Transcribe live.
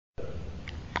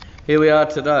Here we are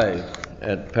today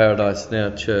at Paradise Now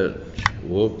Church.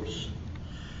 Whoops.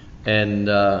 And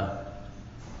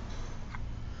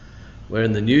we're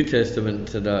in the New Testament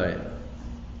today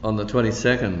on the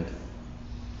 22nd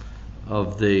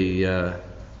of the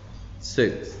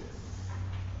 6th.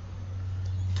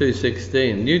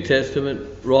 2:16. New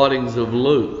Testament writings of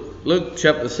Luke. Luke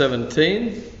chapter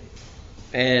 17.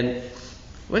 And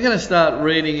we're going to start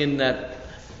reading in that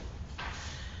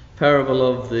parable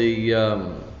of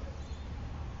the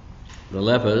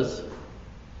lepers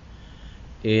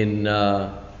in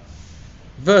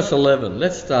verse 11.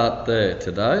 Let's start there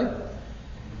today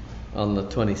on the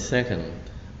 22nd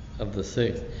of the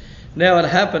 6th. Now it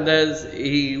happened as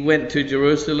he went to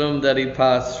Jerusalem that he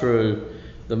passed through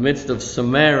the midst of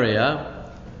Samaria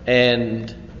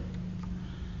and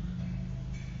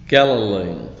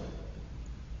Galilee.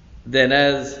 Then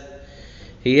as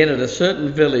he entered a certain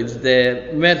village,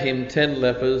 there met him 10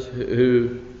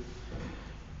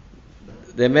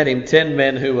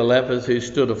 men who were lepers who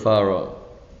stood afar off.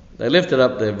 They lifted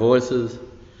up their voices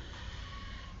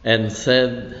and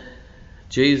said,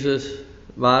 "Jesus,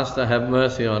 Master, have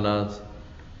mercy on us."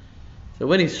 So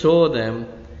when he saw them,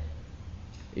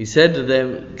 he said to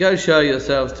them, "Go show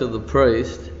yourselves to the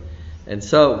priest." And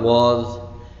so it was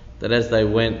that as they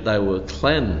went, they were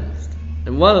cleansed.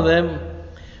 And one of them,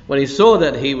 when he saw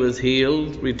that he was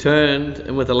healed, returned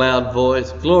and with a loud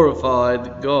voice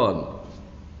glorified God.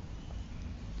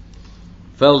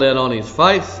 Fell down on his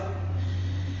face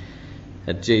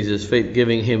at Jesus' feet,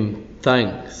 giving him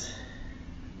thanks.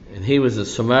 And he was a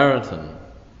Samaritan.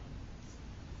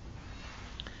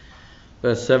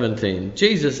 Verse 17.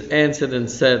 Jesus answered and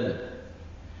said,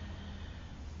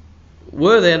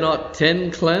 "Were there not 10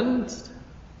 cleansed?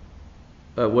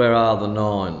 But where are the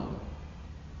 9?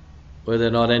 Were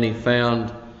there not any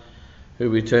found who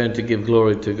returned to give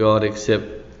glory to God except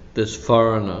this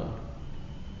foreigner?"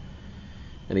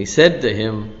 And he said to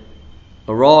him,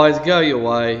 "Arise, go your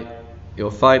way,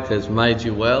 your faith has made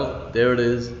you well." There it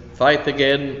is, faith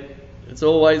again. It's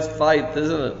always faith,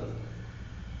 isn't it?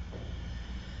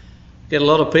 Get a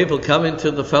lot of people come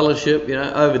into the fellowship,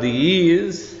 over the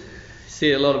years.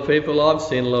 See a lot of people, I've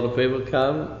seen a lot of people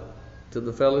come to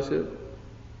the fellowship.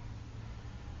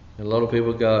 And a lot of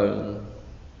people go.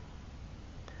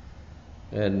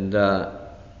 And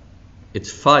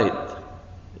it's faith.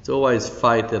 It's always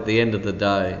faith at the end of the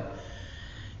day.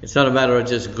 It's not a matter of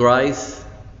just grace.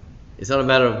 It's not a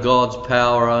matter of God's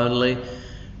power only.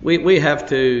 We have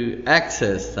to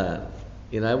access that.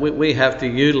 We have to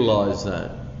utilise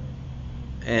that.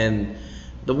 And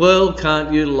the world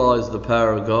can't utilise the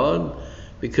power of God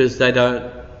because they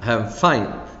don't have faith.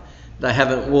 They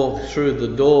haven't walked through the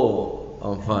door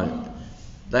of faith.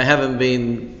 They haven't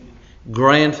been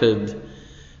granted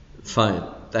faith.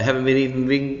 They haven't even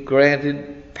been granted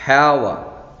power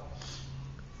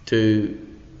to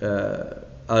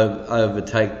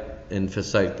overtake and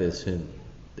forsake their sin.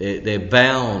 They're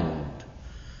bound,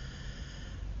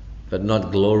 but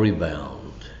not glory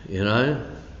bound,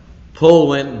 Paul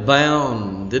went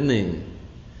bound, didn't he?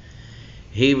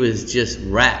 He was just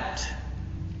wrapped,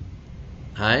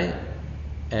 hey?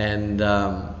 And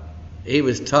he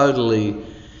was totally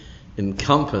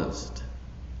encompassed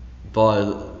by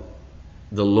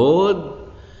the Lord,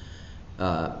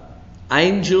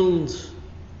 angels,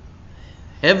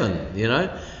 heaven,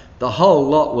 the whole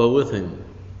lot were with him.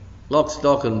 Lock,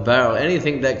 stock and barrel,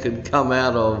 anything that could come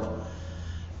out of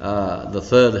the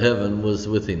third heaven was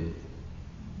with him.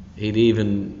 He'd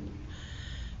even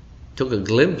took a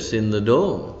glimpse in the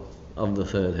door of the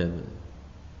third heaven,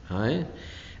 right?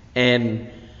 And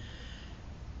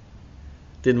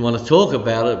didn't want to talk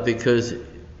about it because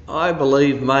I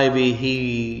believe maybe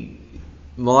he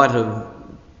might have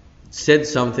said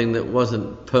something that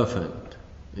wasn't perfect,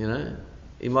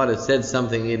 He might have said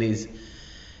something in his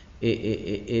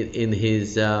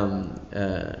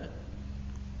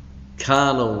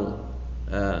carnal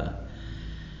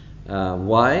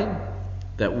way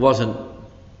that wasn't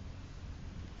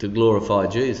to glorify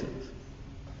Jesus.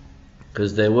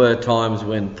 Because there were times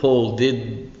when Paul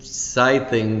did say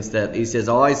things that he says,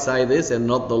 "I say this and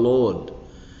not the Lord.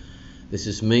 This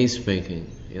is me speaking."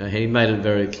 He made it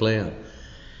very clear.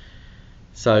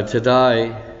 So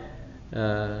today,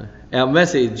 our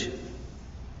message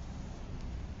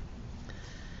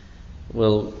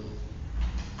will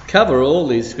cover all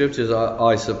these scriptures,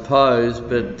 I suppose,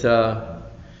 but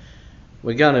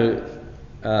we're going to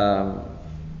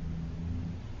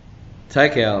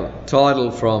take our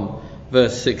title from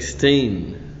verse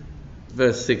 16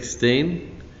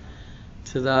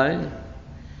 today.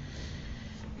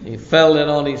 He fell down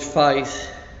on his face,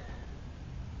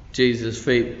 Jesus'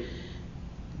 feet,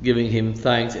 giving him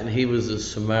thanks, and he was a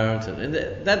Samaritan. And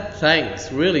that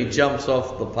thanks really jumps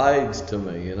off the page to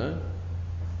me, you know.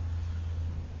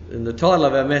 And the title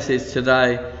of our message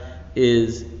today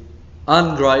is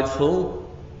Ungrateful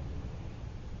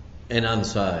and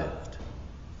Unsaved.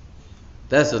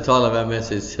 That's the title of our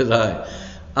message today.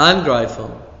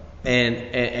 Ungrateful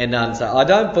and unsaved. I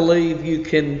don't believe you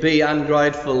can be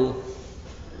ungrateful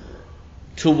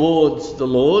towards the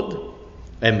Lord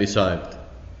and be saved.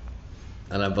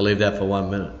 I don't believe that for 1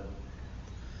 minute.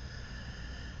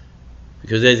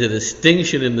 Because there's a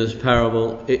distinction in this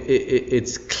parable.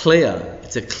 It's clear.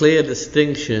 It's a clear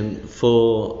distinction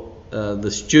for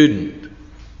the student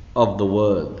of the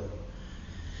Word.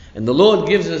 And the Lord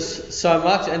gives us so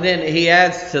much, and then He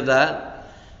adds to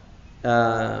that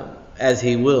as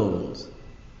He wills.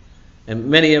 And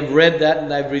many have read that and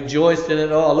they've rejoiced in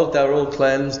it. Oh, look, they were all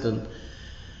cleansed.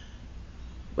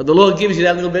 But the Lord gives you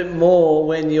that little bit more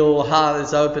when your heart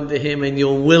is open to Him and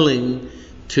you're willing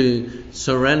to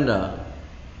surrender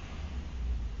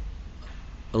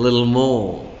a little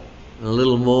more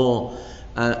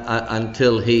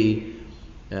until He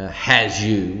has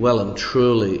you well and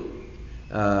truly.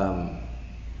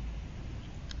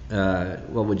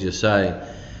 What would you say?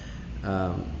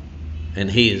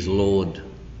 And He is Lord.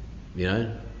 You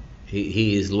know,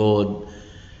 He is Lord.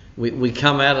 We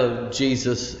come out of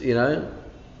Jesus, you know.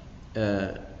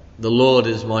 The Lord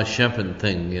is my shepherd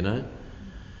thing, you know.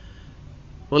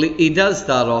 Well, he does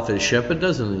start off as shepherd,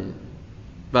 doesn't He?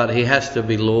 But He has to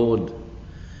be Lord.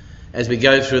 As we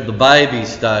go through the baby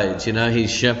stage, you know,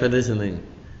 He's shepherd, isn't He?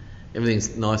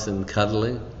 Everything's nice and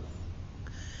cuddly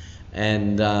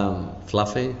and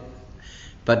fluffy.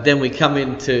 But then we come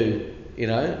into, you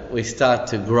know, we start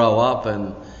to grow up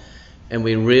and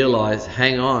we realise,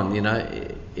 hang on, you know,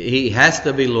 He has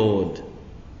to be Lord.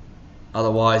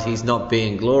 Otherwise, He's not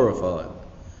being glorified.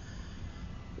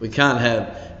 We can't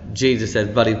have Jesus as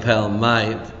buddy pal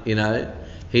mate, you know.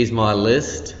 He's my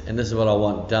list, and this is what I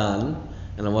want done,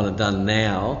 and I want it done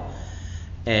now.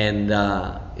 And,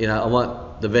 you know, I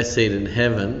want the best seat in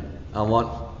heaven. I want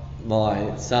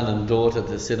my son and daughter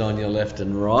to sit on your left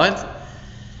and right.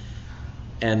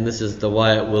 And this is the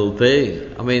way it will be.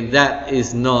 I mean, that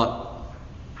is not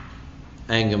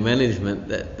anger management.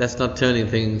 That's not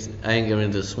turning anger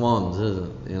into swans, is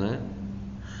it? You know,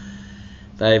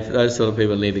 those sort of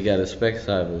people need to go to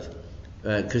Specsavers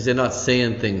because they're not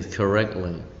seeing things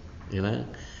correctly. You know,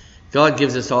 God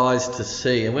gives us eyes to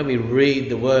see, and when we read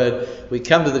the Word, we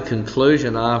come to the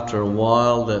conclusion after a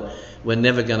while that we're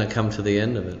never going to come to the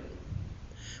end of it.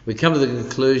 We come to the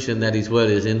conclusion that His Word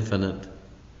is infinite.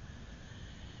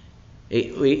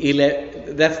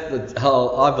 That's the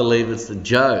whole. I believe it's the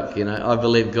joke. You know, I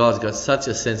believe God's got such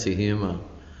a sense of humour.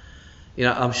 You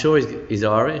know, I'm sure he's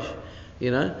Irish.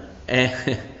 You know,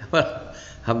 and well,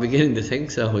 I'm beginning to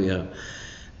think so. You know,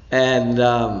 and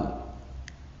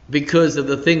because of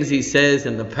the things He says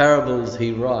and the parables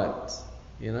He writes.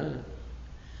 You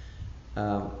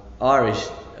know, Irish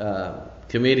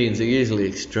comedians are usually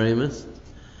extremists,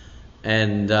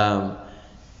 and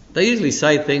they usually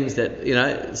say things that, you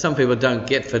know, some people don't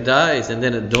get for days, and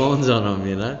then it dawns on them,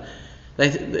 you know.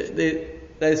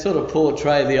 They sort of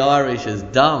portray the Irish as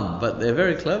dumb, but they're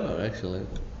very clever, actually.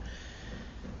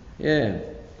 Yeah.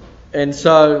 And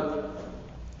so,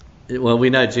 well, we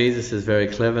know Jesus is very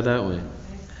clever, don't we?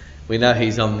 We know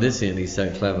He's omniscient, He's so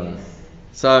clever.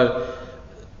 So,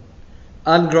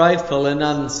 ungrateful and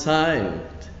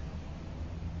unsaved.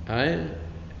 Right?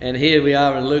 And here we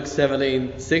are in Luke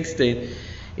 17:16.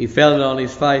 He fell on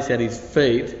His face at His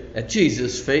feet, at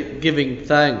Jesus' feet, giving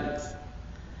thanks.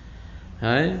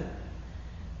 Right?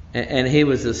 And He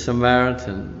was a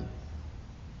Samaritan.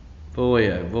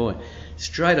 Boy, oh boy.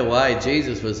 Straight away,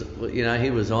 Jesus was, you know, He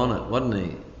was on it, wasn't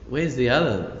He? Where's the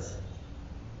others?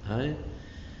 Right?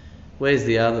 Where's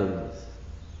the others?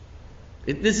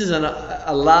 This is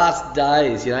a last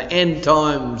days, you know, end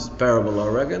times parable, I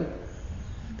reckon.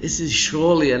 This is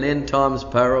surely an end times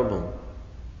parable.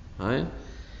 Right?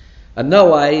 A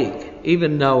Noahic,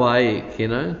 even Noahic, you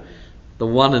know, the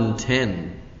 1 in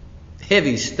 10.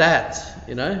 Heavy stats,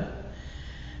 you know,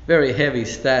 very heavy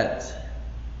stats.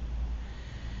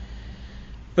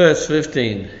 Verse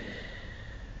 15.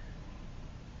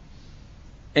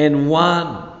 And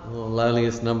one,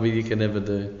 lowliest number you can ever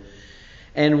do.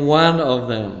 And one of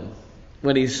them,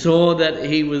 when he saw that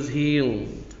he was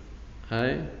healed,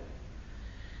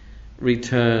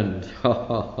 returned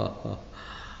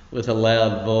with a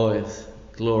loud voice,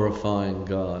 glorifying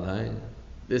God.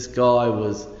 This guy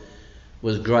was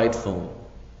grateful.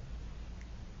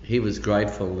 He was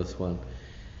grateful, this one.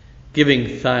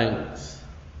 Giving thanks.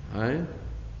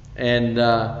 And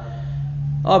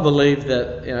I believe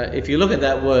that, you know, if you look at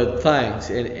that word thanks,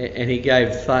 and he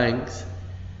gave thanks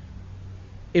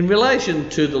in relation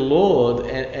to the Lord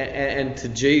and to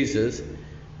Jesus,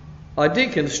 I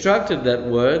deconstructed that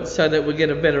word so that we get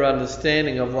a better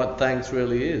understanding of what thanks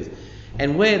really is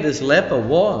and where this leper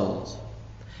was.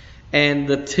 And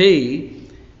the T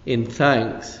in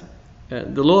thanks,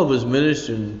 the Lord was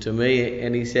ministering to me,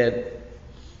 and he said,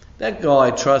 that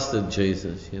guy trusted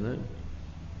Jesus, you know.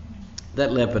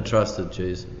 That leper trusted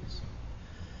Jesus.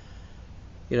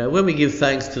 You know, when we give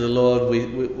thanks to the Lord,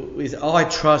 we say, I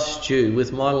trust you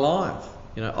with my life.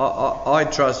 You know, I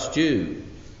trust you.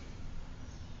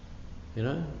 You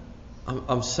know,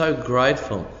 I'm so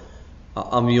grateful.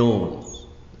 I'm yours,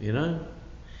 you know.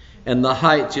 And the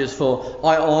H is for,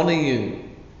 I honour you.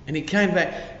 And he came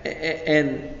back,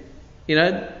 and you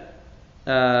know,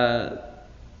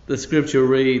 the scripture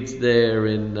reads there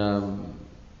in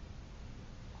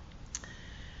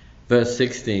verse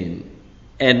 16,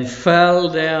 and fell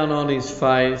down on his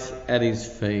face at his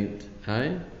feet,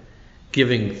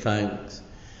 giving thanks.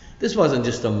 This wasn't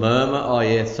just a murmur, oh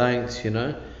yeah, thanks, you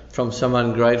know, from some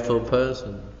ungrateful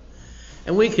person.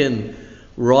 And we can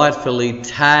rightfully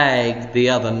tag the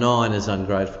other 9 as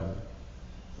ungrateful.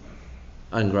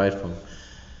 Ungrateful.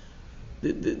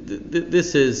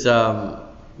 This is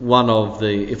one of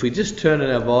the, if we just turn in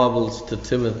our Bibles to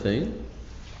Timothy,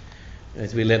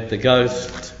 as we let the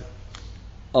ghost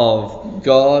of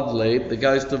God lead, the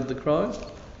ghost of the Christ.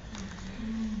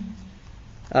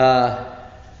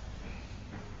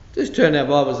 Just turn our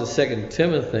Bibles to 2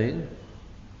 Timothy.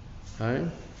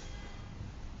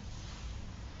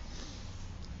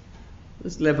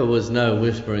 This leper was no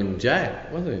whispering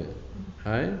Jack, was he?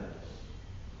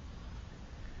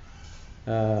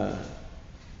 2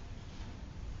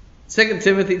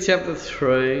 Timothy chapter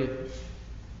 3,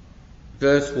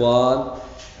 verse 1.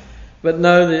 But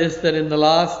know this, that in the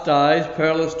last days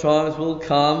perilous times will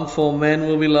come, for men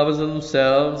will be lovers of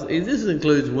themselves. This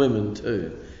includes women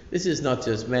too. This is not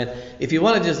just men. If you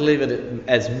want to just leave it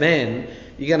as men,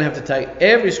 you're going to have to take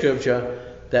every scripture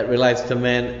that relates to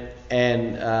men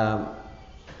and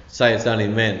say it's only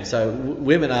men. So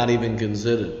women aren't even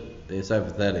considered. They're so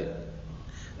pathetic.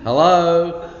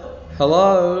 Hello,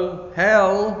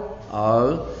 hell,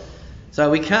 oh. So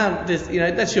we can't just, you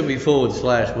know, that should be /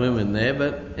 women there,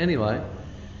 but anyway.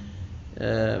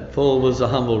 Paul was a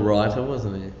humble writer,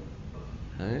 wasn't he?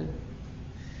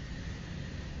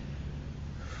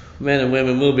 Men and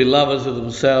women will be lovers of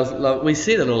themselves. We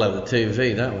see that all over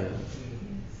TV, don't we?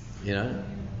 You know,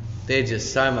 there's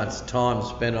just so much time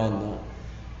spent on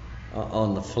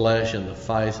the flesh and the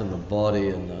face and the body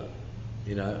and the,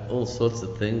 you know, all sorts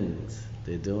of things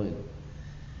they're doing.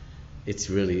 It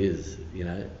really is, you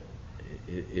know.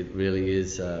 It really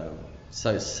is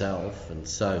so self and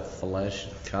so flesh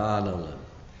and carnal, and,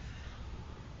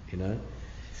 you know,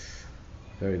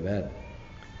 very bad.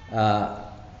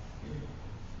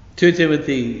 2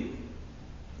 Timothy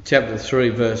chapter 3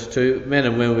 verse 2, men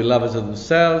and women will be lovers of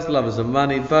themselves, lovers of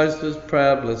money, boasters,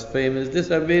 proud, blasphemers,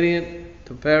 disobedient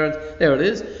to parents. There it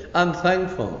is,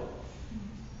 unthankful.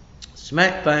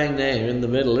 Smack bang there in the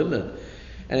middle, isn't it?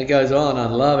 And it goes on,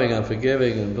 unloving,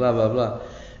 unforgiving, and blah blah blah.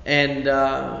 And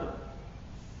I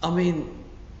mean,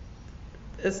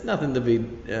 it's nothing to be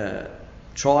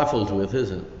trifled with,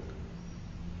 is it?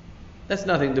 That's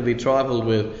nothing to be trifled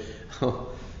with.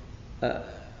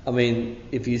 I mean,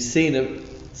 if you've seen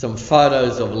some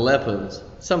photos of lepers,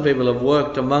 some people have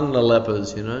worked among the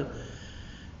lepers, you know,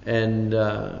 and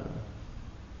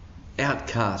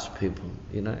outcast people,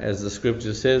 you know, as the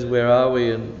scripture says. Where are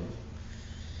we? In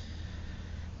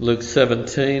Luke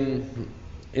 17,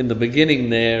 in the beginning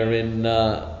there, in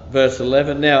verse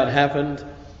 11, now it happened,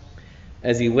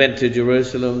 as he went to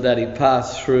Jerusalem, that he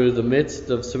passed through the midst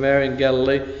of Samaria and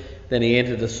Galilee. Then he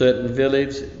entered a certain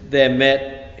village. There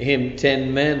met him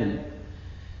 10 men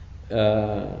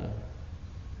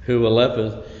who were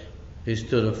lepers, who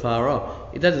stood afar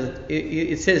off.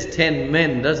 It says 10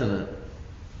 men, doesn't it?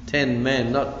 10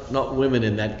 men, not women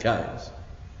in that case.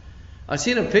 I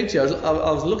seen a picture.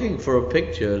 I was looking for a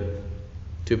picture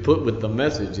to put with the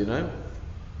message, you know.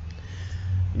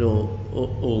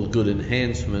 All good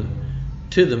enhancement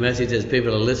to the message as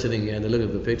people are listening and they look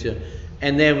at the picture.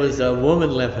 And there was a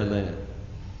woman leper there.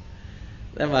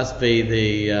 That must be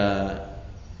the,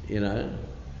 you know,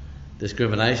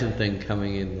 discrimination thing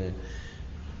coming in there.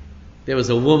 There was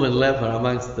a woman leper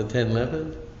amongst the 10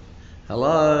 lepers.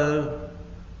 Hello?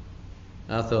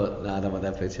 I thought, no, I don't want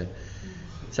that picture.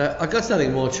 So I got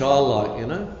something more childlike, you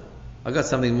know. I got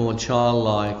something more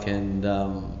childlike and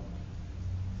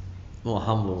more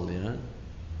humble, you know.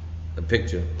 A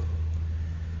picture.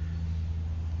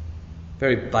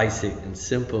 very basic and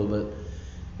simple, but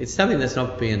it's something that's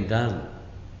not being done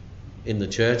in the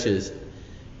churches,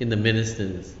 in the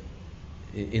ministers,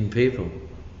 in people.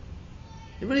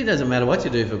 It really doesn't matter what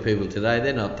you do for people today,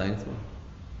 they're not thankful.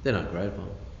 They're not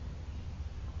grateful.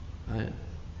 Right?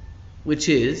 Which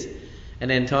is an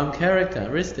end-time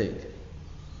characteristic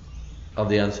of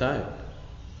the unsaved.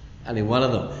 Only one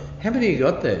of them. How many you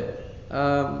got there?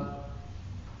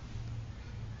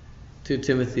 2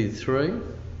 Timothy 3.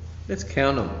 Let's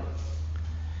count them.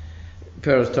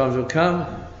 Perilous times will come.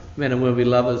 Men and women will be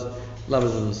lovers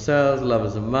of themselves,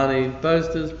 lovers of money,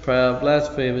 boasters, proud,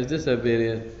 blasphemers,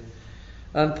 disobedient,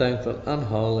 unthankful,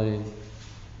 unholy,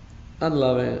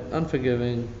 unloving,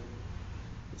 unforgiving,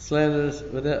 slanderous.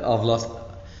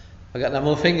 I've got no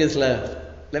more fingers left.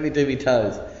 Let me do me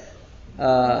toes.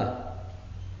 I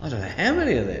don't know how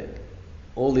many of them.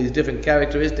 All these different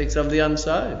characteristics of the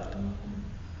unsaved.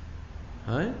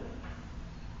 Right?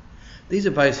 These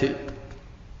are basic,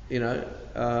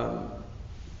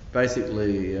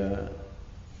 basically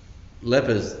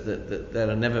lepers that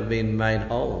have never been made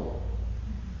whole.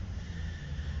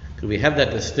 Because we have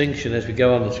that distinction as we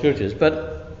go on the scriptures.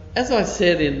 But as I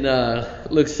said in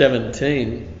Luke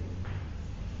 17,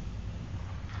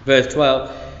 verse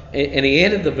 12, and he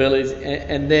entered the village,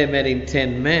 and there met him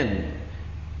 10 men,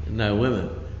 no women,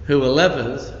 who were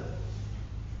lepers,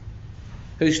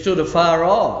 who stood afar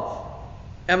off.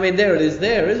 I mean, there it is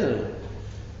there, isn't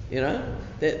it?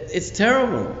 It's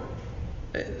terrible.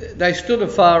 They stood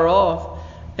afar off,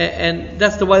 and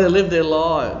that's the way they live their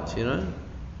lives,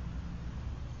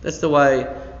 That's the way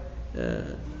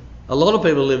a lot of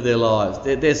people live their lives.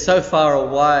 They're so far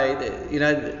away,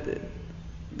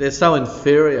 they're so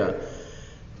inferior.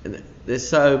 They're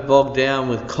so bogged down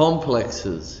with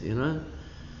complexes, and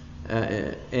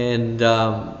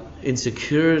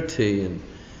insecurity, and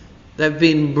they've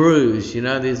been bruised.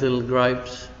 These little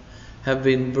grapes have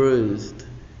been bruised,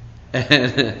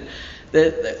 and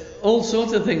all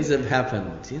sorts of things have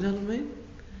happened. You know what I mean?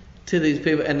 To these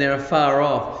people, and they're far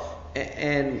off,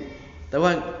 and they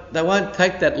won't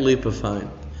take that leap of faith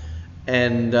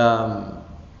and go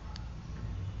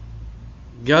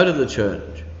to the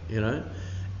church,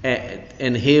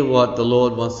 and hear what the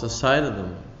Lord wants to say to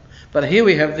them. But here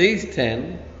we have these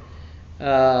 10,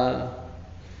 verse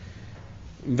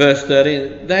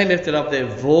 13, they lifted up their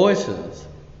voices,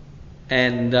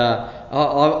 and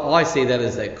I see that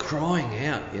as they're crying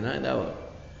out,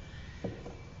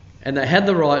 and they had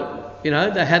the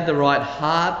right,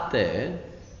 heart there,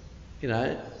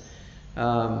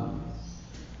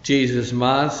 Jesus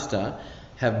Master,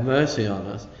 have mercy on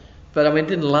us. But it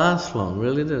didn't last long,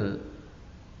 really, did it?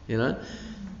 Yeah,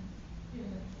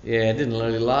 it didn't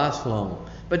really last long.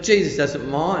 But Jesus doesn't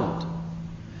mind.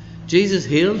 Jesus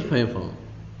heals people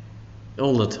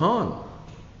all the time,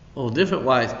 all different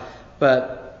ways,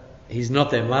 but he's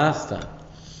not their master.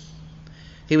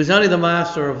 He was only the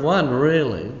master of one,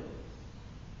 really,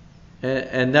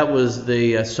 and that was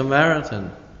the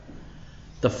Samaritan,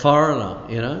 the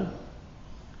foreigner,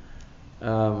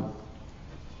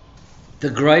 the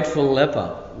grateful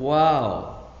leper. Wow.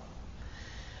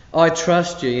 I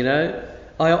trust you,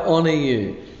 I honour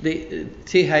you. The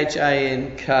THANKS,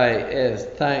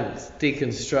 thanks,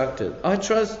 deconstructed. I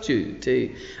trust you,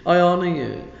 I honour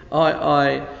you.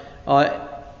 I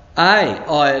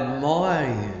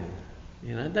admire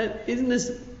you.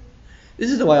 This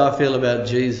is the way I feel about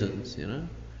Jesus,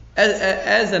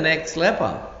 As an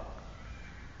ex-leper.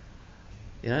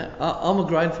 I'm a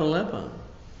grateful leper.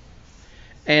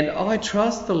 And I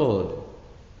trust the Lord.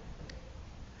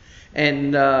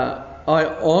 And I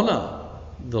honour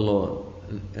the Lord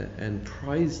and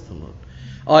praise the Lord.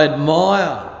 I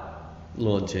admire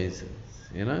Lord Jesus,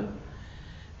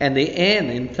 And the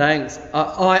end in thanks,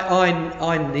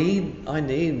 I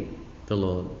need the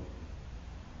Lord.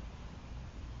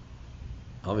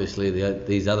 Obviously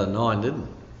these other 9 didn't.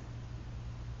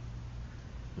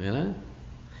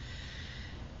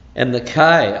 And the K,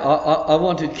 I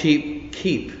want to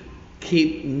keep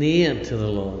near to the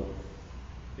Lord.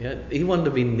 He wanted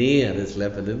to be near this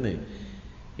leper, didn't he?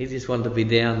 He just wanted to be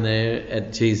down there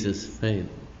at Jesus' feet.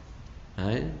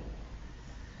 Right?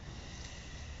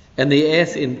 And the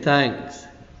S in thanks.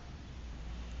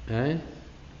 Right?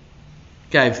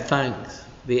 Gave thanks.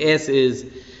 The S is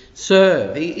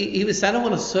serve. He was saying, I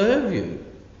want to serve you.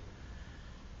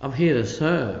 I'm here to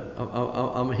serve.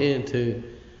 I'm here to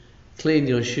clean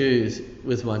your shoes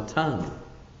with my tongue.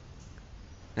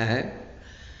 Yeah.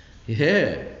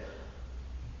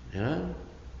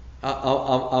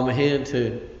 I'm here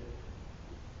to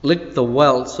lick the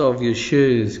welts of your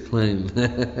shoes clean.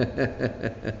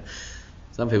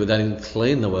 Some people don't even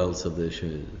clean the welts of their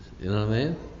shoes. You know what I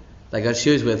mean? They got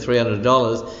shoes worth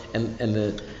 $300, and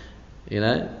the, you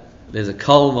know, there's a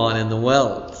coal mine in the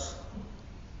welts.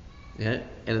 Yeah,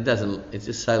 and it doesn't. It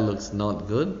just so looks not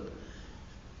good.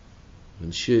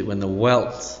 When the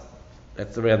welts,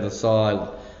 that's around the side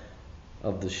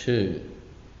of the shoe,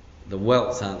 the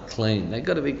welts aren't clean. They've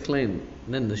got to be clean.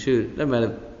 And then the shoe, no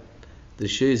matter, the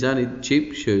shoe's only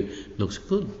cheap shoe, looks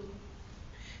good.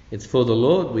 It's for the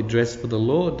Lord. We dress for the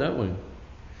Lord, don't we?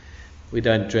 We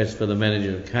don't dress for the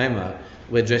manager of Kmart.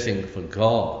 We're dressing for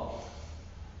God.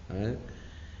 Right?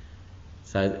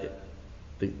 So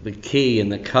the key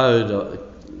and the code,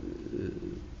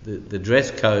 the dress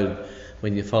code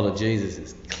when you follow Jesus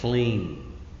is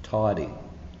clean, tidy,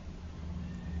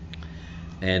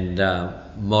 and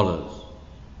modest,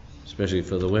 especially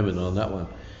for the women on that one.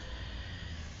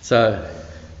 So,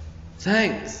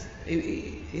 thanks.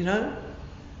 You know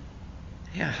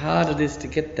how hard it is to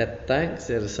get that thanks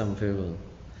out of some people.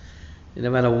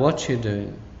 No matter what you're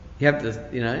doing, you have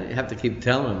to keep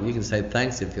telling them. You can say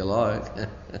thanks if you like.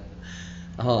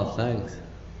 Oh, thanks.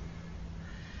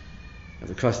 Have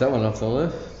to cross that one off the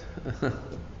list.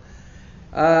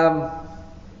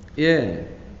 Yeah.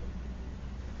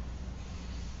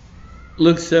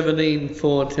 Luke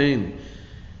 17:14.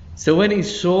 So when he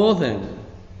saw them,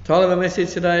 title of the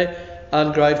message today,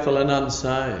 Ungrateful and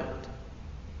Unsaved.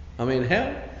 I mean,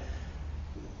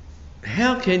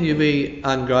 how can you be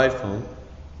ungrateful?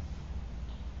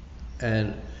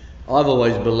 And I've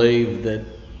always believed that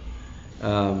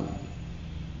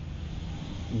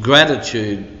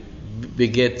gratitude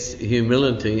begets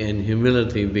humility, and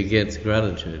humility begets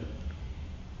gratitude.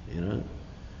 You know,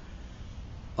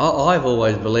 I've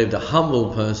always believed a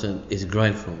humble person is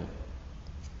grateful.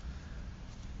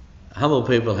 Humble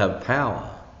people have power.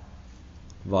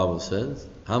 The Bible says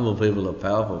humble people are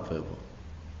powerful people.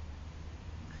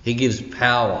 He gives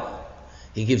power.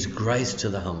 He gives grace to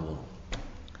the humble.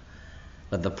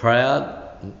 But the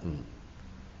proud,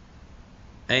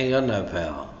 ain't got no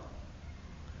power.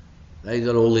 They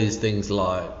got all these things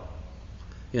like,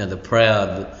 the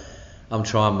proud, I'm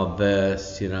trying my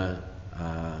best, how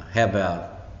about,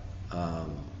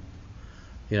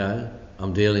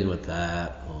 I'm dealing with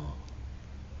that, or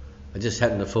I just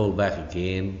happen to fall back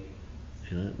again,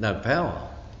 no power.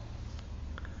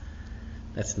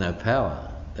 That's no power.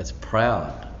 That's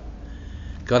proud.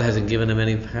 God hasn't given them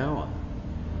any power.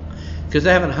 Because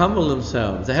they haven't humbled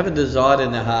themselves. They haven't desired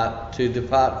in their heart to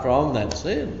depart from that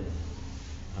sin.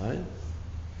 Right?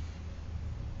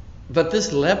 But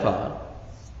this leper,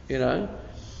 I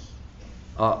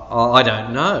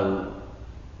don't know.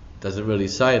 Does it really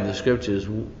say in the scriptures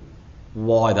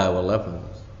why they were lepers?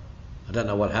 I don't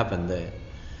know what happened there.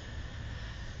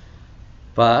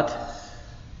 But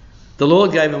the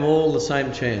Lord gave them all the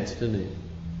same chance, didn't He?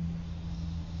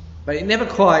 But He never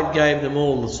quite gave them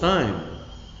all the same.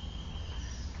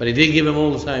 But He did give them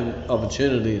all the same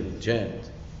opportunity and chance.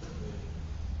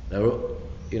 They were,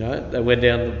 they went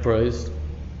down to the priest.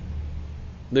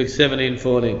 Luke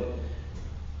 17:14.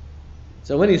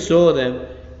 So when He saw them,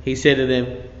 He said to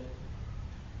them,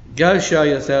 "Go show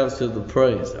yourselves to the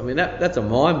priest." I mean, that's a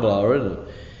mind blower, isn't it?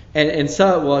 And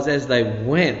so it was, as they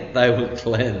went, they were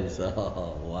cleansed.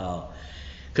 Oh, wow.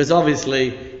 Because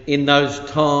obviously, in those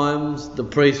times, the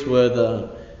priests were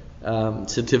the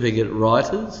certificate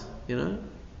writers, They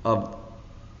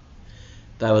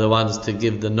were the ones to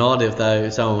give the nod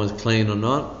if someone was clean or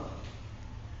not.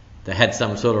 They had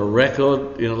some sort of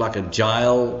record, like a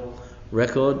jail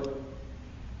record.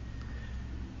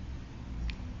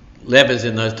 Lepers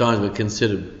in those times were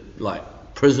considered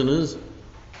like prisoners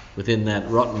within that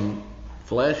rotten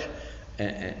flesh,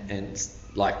 and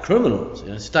like criminals.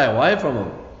 Stay away from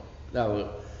them. They were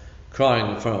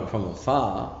crying from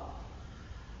afar.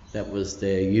 That was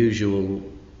their usual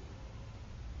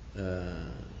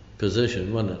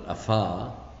position, wasn't it?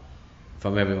 Afar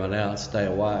from everyone else. Stay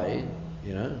away.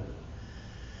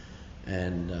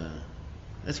 And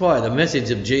that's why the message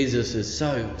of Jesus is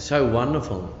so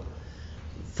wonderful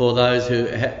for those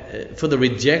for the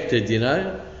rejected,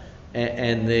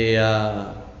 and the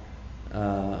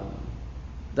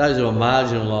those who are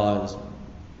marginalised,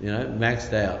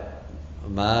 maxed out,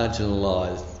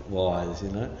 marginalised wise,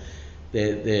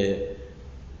 they're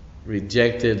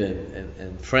rejected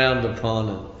and frowned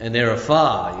upon, and they're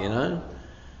afar, and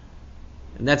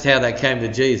that's how they came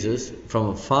to Jesus, from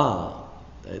afar.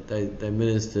 They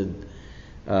ministered.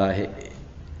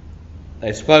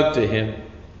 They spoke to Him.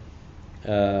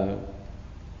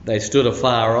 They stood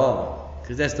afar off,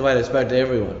 because that's the way they spoke to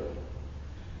everyone.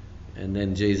 And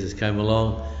then Jesus came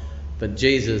along, but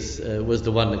Jesus was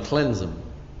the one to cleanse them.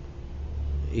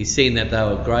 He's seen that they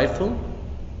were grateful,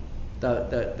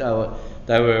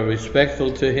 they were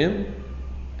respectful to him,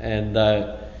 and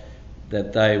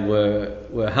that they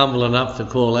were humble enough to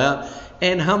call out,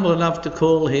 and humble enough to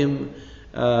call him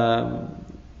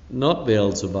not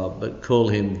Beelzebub, but call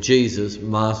him Jesus,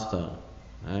 Master.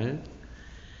 Eh?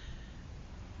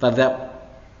 But that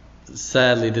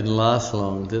sadly didn't last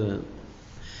long, did it?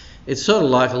 It's sort of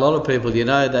like a lot of people,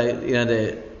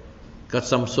 they got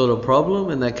some sort of problem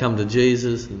and they come to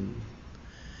Jesus, and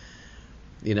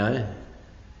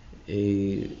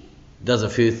he does a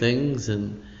few things,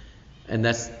 and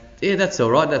that's all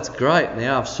right, that's great.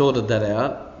 Now I've sorted that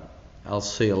out. I'll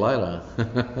see you later.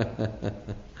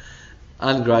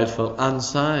 Ungrateful,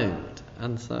 unsaved.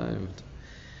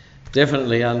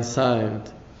 Definitely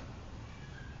unsaved.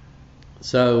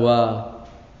 So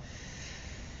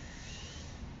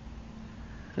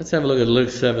let's have a look at Luke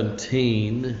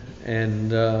 17.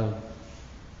 And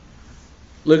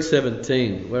Luke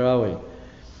 17, where are we?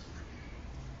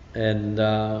 And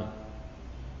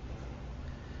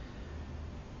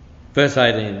verse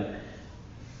 18.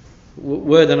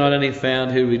 Were there not any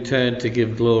found who returned to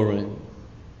give glory,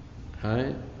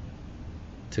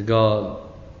 to God,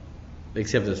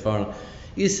 except as foreigner?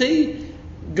 You see,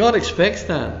 God expects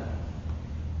that.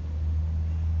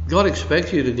 God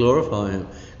expects you to glorify Him.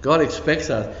 God expects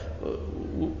us,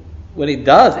 when He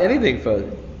does anything for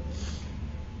us,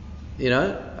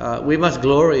 we must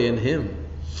glory in Him.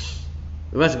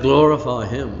 We must glorify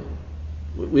Him.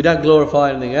 We don't glorify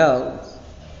anything else.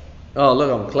 Oh,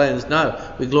 look, I'm cleansed. No,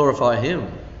 we glorify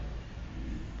Him.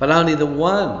 But only the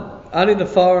one, only the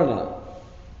foreigner.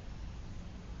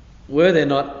 Were there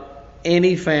not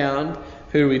any found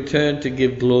who returned to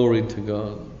give glory to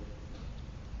God?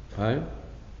 Okay?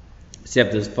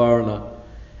 Except as foreigner.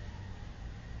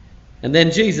 And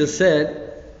then Jesus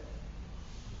said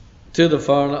to the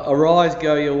foreigner, "Arise,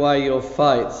 go your way, your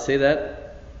faith," see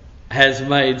that, "has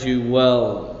made you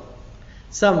well."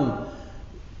 Some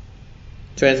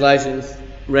translations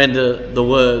render the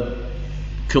word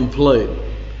complete.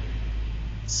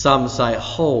 Some say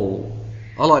whole.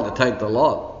 I like to take the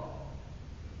lot.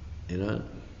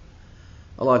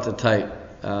 I like to take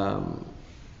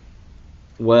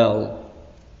well,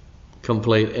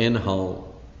 complete and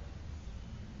whole.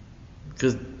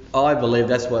 Because I believe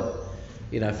that's what,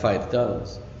 faith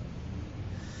does.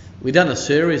 We've done a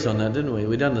series on that, didn't we?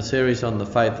 We've done the series on the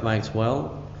faith makes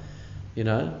well.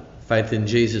 Faith in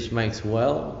Jesus makes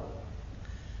well.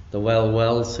 The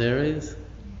well series.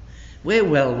 We're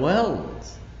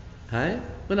wells. Hey?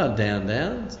 We're not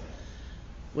downs.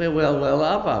 We're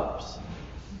ups.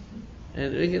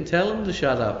 And we can tell them to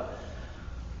shut up.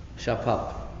 Shut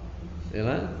up.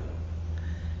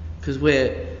 Because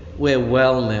we're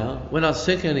well now. We're not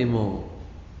sick anymore.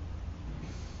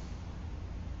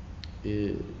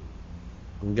 Yeah.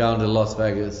 I'm going to Las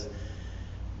Vegas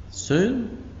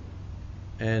soon,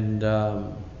 and I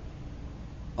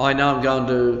know I'm going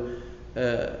to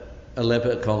a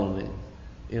leper colony.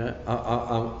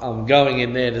 I'm going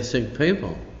in there to sick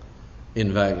people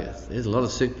in Vegas. There's a lot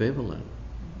of sick people there,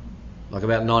 like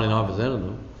about 99% of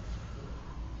them,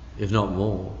 if not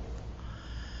more.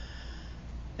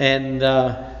 And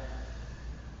the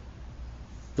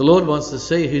Lord wants to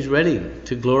see who's ready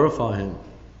to glorify Him.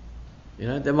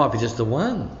 There might be just the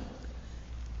one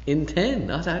in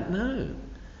 10. I don't know.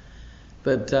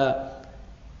 But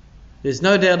there's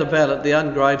no doubt about it, the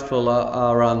ungrateful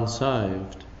are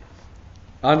unsaved.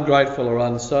 Ungrateful are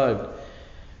unsaved.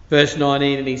 Verse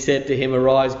 19, and He said to him,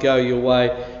 "Arise, go your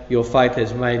way, your faith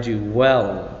has made you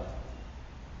well,"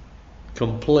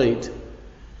 complete,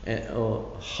 or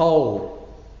whole.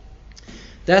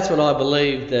 That's what I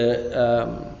believe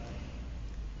the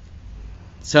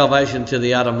salvation to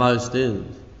the uttermost is.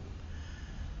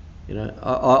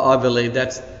 I believe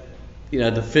that's,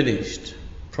 the finished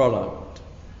product.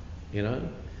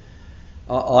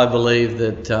 I believe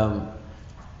that,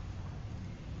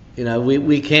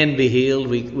 we can be healed,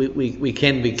 we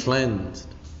can be cleansed.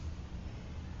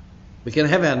 We can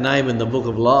have our name in the book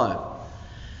of life,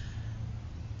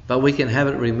 but we can have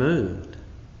it removed.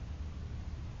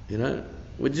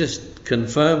 We just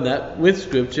confirm that with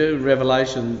Scripture,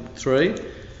 Revelation 3.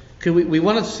 We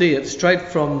want to see it straight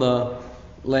from the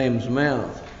Lamb's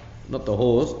mouth. Not the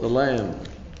horse, the Lamb.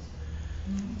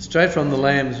 Straight from the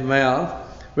Lamb's mouth.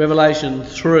 Revelation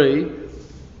 3,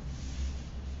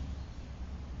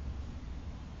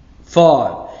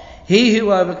 5. He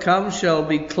who overcomes shall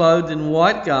be clothed in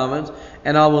white garments,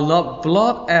 and I will not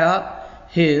blot out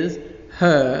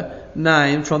her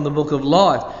name from the book of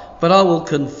life, but I will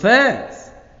confess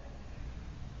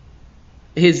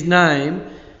his name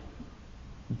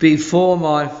before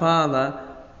my Father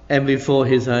and before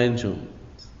his angels.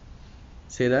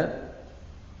 See that?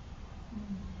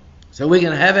 So we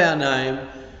can have our name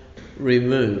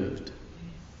removed.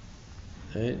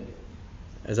 Okay?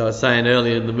 As I was saying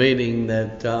earlier in the meeting,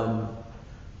 that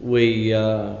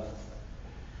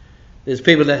there's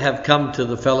people that have come to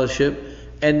the fellowship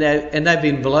and they've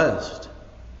been blessed,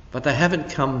 but they haven't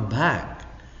come back.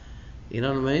 You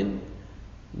know what I mean?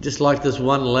 Just like this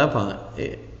one leper,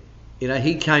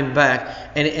 he came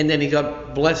back and then he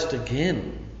got blessed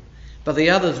again. But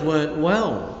the others weren't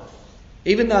well.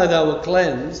 Even though they were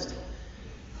cleansed,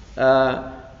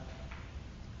 what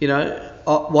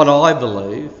I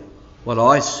believe, what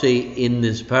I see in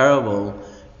this parable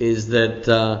is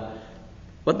that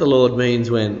what the Lord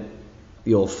means when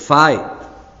your faith,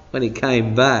 when he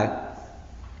came back,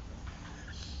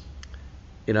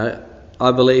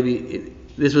 I believe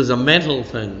this was a mental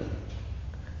thing.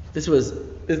 This was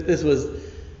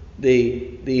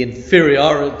the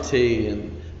inferiority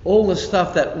and all the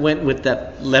stuff that went with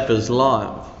that leper's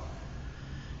life.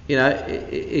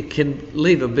 It can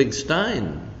leave a big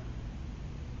stain.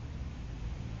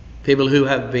 People who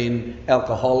have been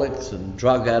alcoholics and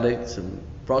drug addicts and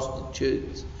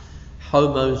prostitutes,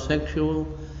 homosexual,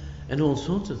 and all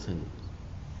sorts of things.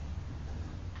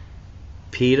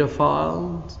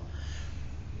 Pedophiles.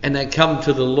 And they come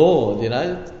to the Lord,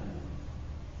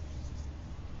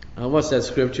 what's that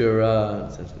scripture?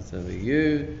 It's over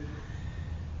you.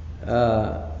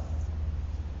 The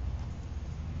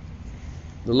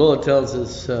Lord tells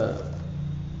us,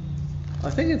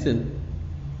 I think it's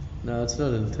no, it's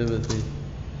not in Timothy.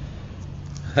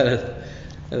 I had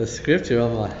a scripture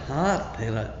on my heart,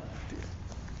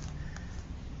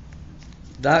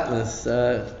 darkness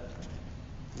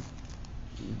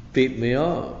beat me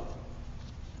up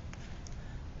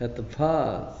at the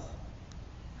path.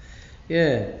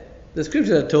 Yeah, the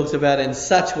scripture that talks about, and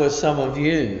such were some of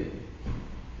you,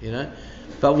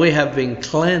 but we have been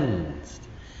cleansed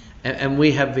and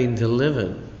we have been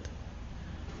delivered.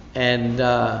 And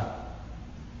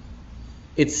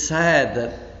it's sad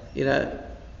that,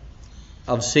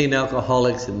 I've seen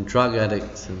alcoholics and drug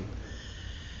addicts and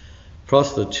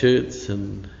prostitutes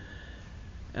and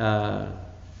they've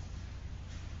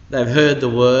heard the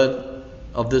word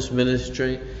of this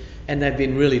ministry and they've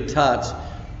been really touched,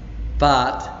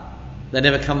 but they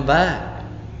never come back,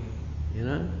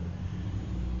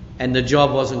 and the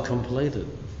job wasn't completed.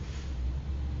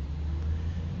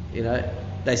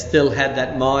 They still had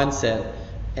that mindset,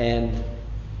 and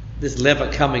this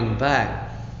leper coming back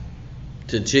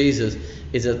to Jesus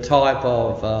is a type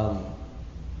of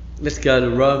let's go to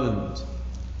Romans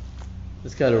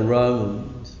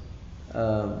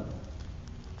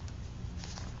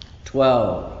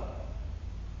 12.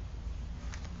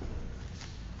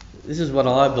 This is what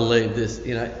I believe.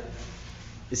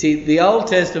 You see, the Old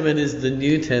Testament is the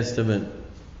New Testament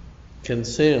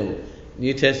concealed.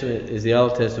 New Testament is the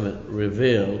Old Testament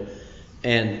revealed,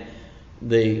 and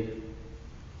the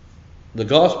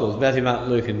Gospels, Matthew, Mark,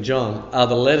 Luke, and John, are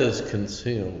the letters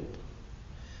concealed,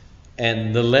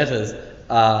 and the letters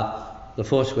are the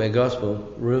Foursquare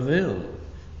Gospel revealed.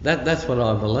 That's what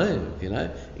I believe.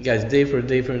 It goes deeper and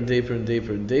deeper and deeper and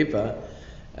deeper and deeper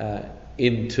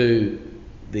into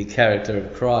the character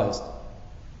of Christ,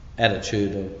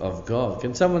 attitude of God.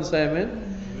 Can someone say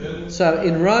amen? Amen. So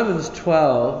in Romans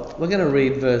 12, we're going to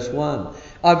read verse 1.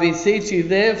 I beseech you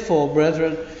therefore,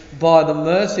 brethren, by the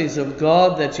mercies of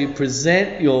God, that you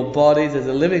present your bodies as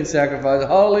a living sacrifice,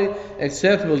 holy,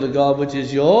 acceptable to God, which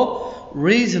is your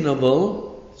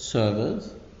reasonable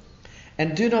service.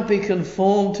 And do not be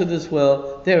conformed to this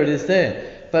world. There it is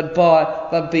there.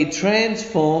 But be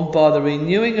transformed by the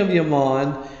renewing of your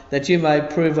mind, that you may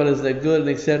prove what is the good and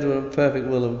acceptable and perfect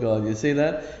will of God. You see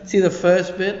that? See, the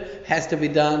first bit has to be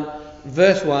done.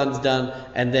 Verse 1's done,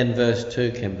 and then verse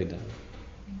 2 can be done.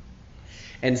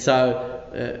 And so,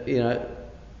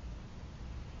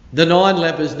 the 9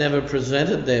 lepers never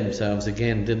presented themselves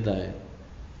again, did they?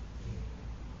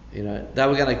 They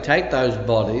were going to take those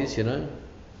bodies, and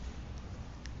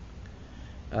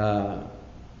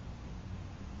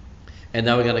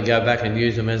they were going to go back and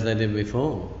use them as they did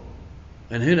before.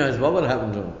 And who knows what would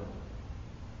happen to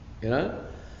them?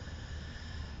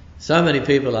 So many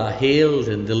people are healed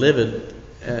and delivered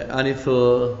only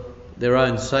for their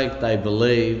own sake, they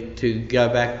believe, to go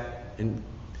back and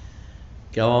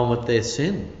go on with their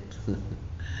sin.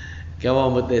 Go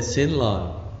on with their sin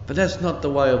life. But that's not the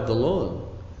way of the Lord.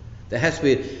 There has to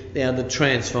be the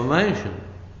transformation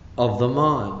of the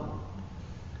mind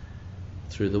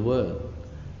through the Word.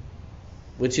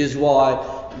 Which is why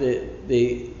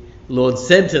the Lord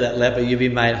said to that leper, you'll be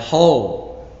made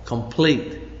whole,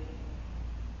 complete.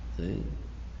 See?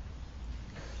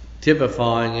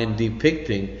 typifying and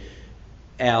depicting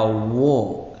our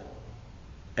walk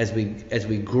as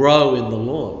we grow in the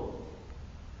Lord.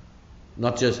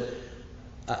 Not just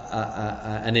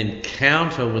an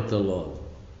encounter with the Lord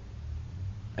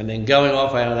and then going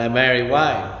off on our merry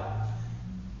way,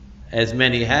 as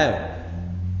many have.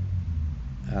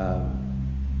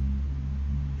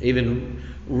 Even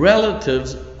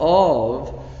relatives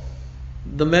of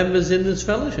the members in this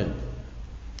fellowship.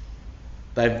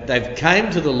 They've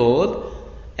came to the Lord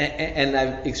and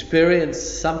they've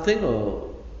experienced something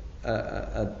or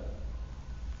got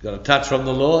a touch from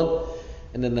the Lord,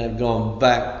 and then they've gone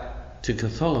back to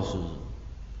Catholicism,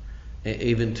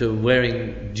 even to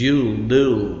wearing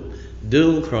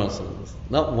dual crosses,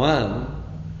 not one,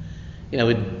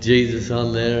 with Jesus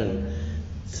on there and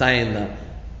saying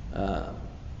the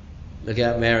look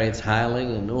out Mary, it's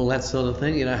hailing, and all that sort of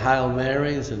thing, Hail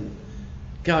Marys, and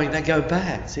they go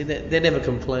back. See, they're never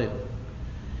complete.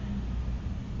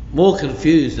 More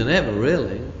confused than ever,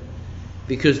 really,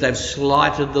 because they've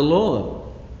slighted the Lord.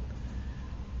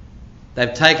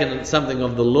 They've taken something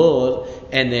of the Lord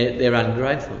and they're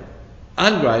ungrateful.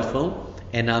 Ungrateful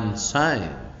and unsaved.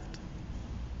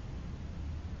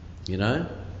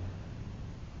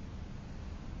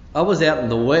 I was out in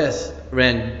the west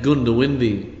around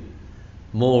Gundawindi,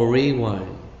 Moree way.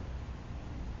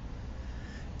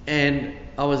 And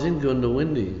I was in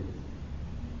Gundawindi.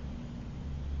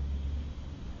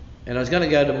 And I was going to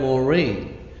go to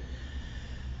Moree.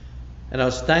 And I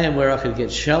was staying where I could get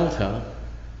shelter.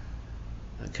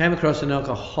 I came across an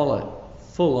alcoholic,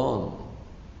 full on,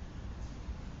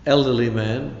 elderly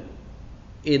man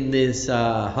in this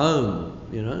home,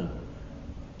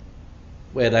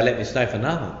 where they let me stay for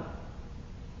nothing.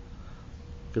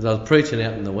 Because I was preaching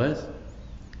out in the west.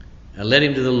 I led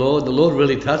him to the Lord. The Lord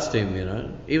really touched him,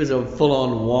 He was a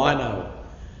full-on wino.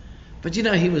 But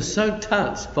he was so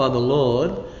touched by the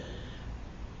Lord,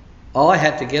 I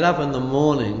had to get up in the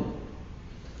morning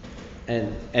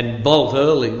and bolt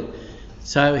early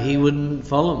so he wouldn't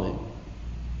follow me.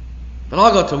 But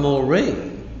I got to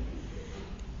Moree,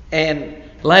 and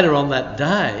later on that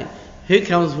day, who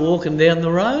comes walking down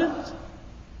the road?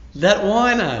 That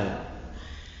wino.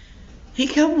 He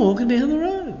come walking down the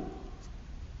road.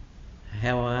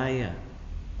 How are you?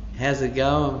 How's it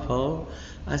going, Paul?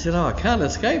 I said, I can't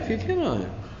escape you, can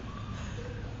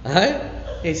I?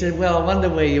 He said, well, I wonder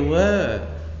where you were.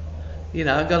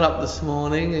 I got up this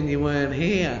morning and you weren't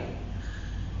here.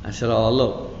 I said,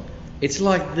 look, it's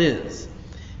like this.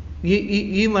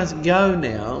 You must go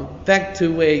now back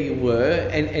to where you were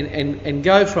and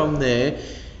go from there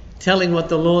telling what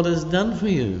the Lord has done for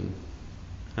you.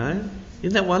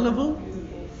 Isn't that wonderful?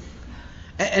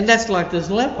 And that's like this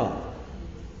leper.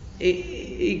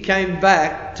 He came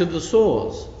back to the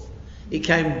source. He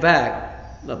came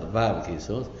back, not the barbecue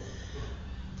sauce,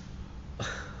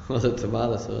 or the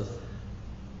tomato sauce.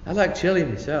 I like chili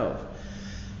myself.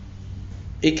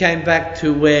 He came back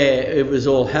to where it was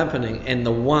all happening, and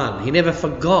the one. He never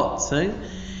forgot, see?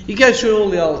 You go through all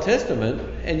the Old Testament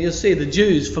and you'll see the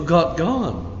Jews forgot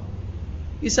God.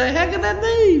 You say, how can that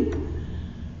be?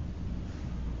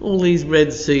 All these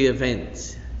Red Sea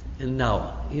events and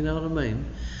Noah, you know what I mean?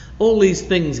 All these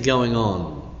things going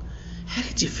on. How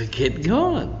could you forget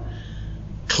God?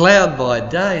 Cloud by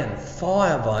day and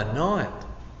fire by night.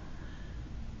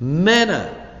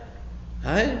 Manna,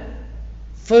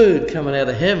 food coming out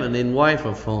of heaven in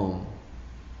wafer form.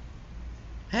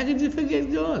 How could you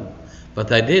forget God? But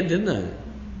they did, didn't they?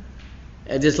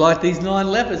 And just like these 9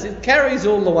 lepers, it carries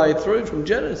all the way through from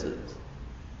Genesis.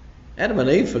 Adam and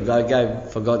Eve forgot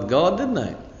God, didn't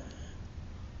they?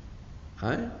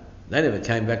 They never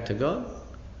came back to God.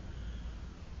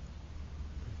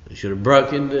 They should have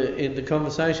broke into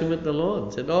conversation with the Lord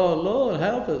and said, oh Lord,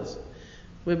 help us.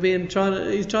 He's trying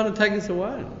to take us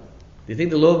away. Do you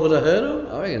think the Lord would have heard him?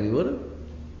 I reckon he would have.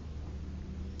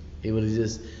 He would have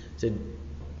just said,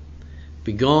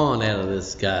 be gone out of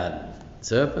this garden,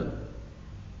 serpent.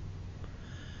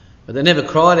 But they never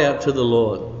cried out to the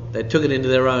Lord. They took it into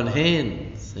their own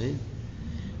hands. See?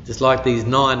 Just like these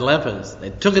 9 lepers. They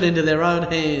took it into their own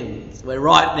hands. Where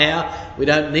right now, we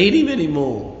don't need him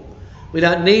anymore. We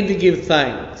don't need to give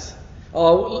thanks.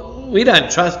 Oh, we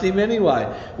don't trust him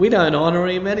anyway. We don't honour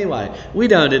him anyway. We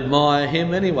don't admire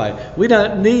him anyway. We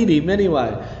don't need him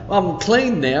anyway. I'm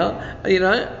clean now.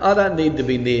 I don't need to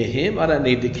be near him. I don't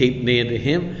need to keep near to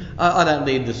him. I don't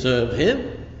need to serve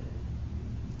him.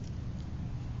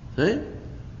 See?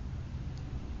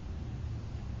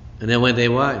 And they went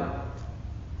their way.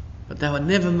 But they were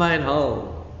never made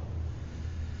whole.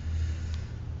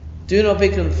 Do not be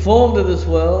conformed to this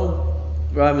world.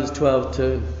 Romans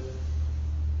 12:2.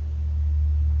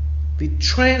 Be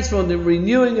transformed, the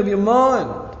renewing of your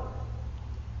mind.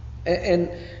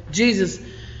 And Jesus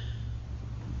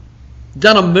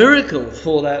done a miracle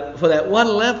for that one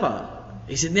leper.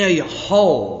 He said, now you're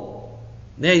whole.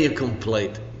 Now you're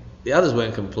complete. The others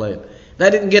weren't complete. They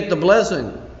didn't get the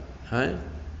blessing. Right?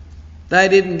 They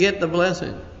didn't get the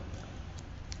blessing.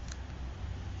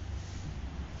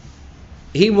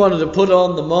 He wanted to put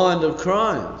on the mind of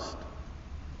Christ.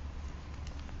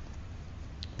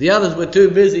 The others were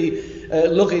too busy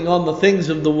looking on the things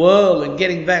of the world and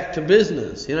getting back to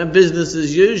business. Business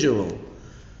as usual.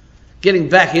 Getting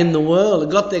back in the world,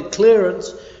 and got their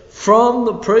clearance from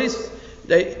the priests.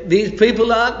 These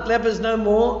people aren't lepers no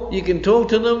more. You can talk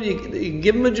to them, you can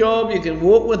give them a job, you can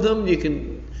walk with them, you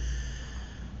can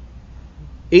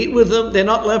eat with them. They're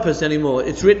not lepers anymore.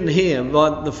 It's written here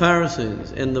by the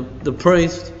Pharisees, and the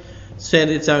priest said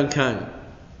it's okay.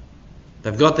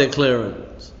 They've got their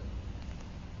clearance.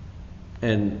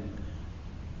 And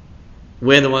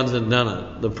we're the ones that done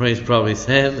it, the priest probably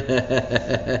said.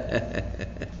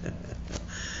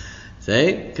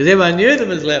 See? Because everyone knew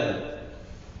them as lepers.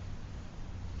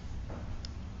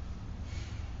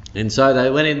 And so they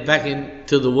went back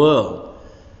into the world.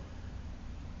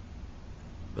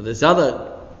 But this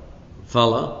other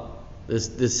fellow,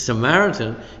 this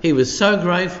Samaritan, he was so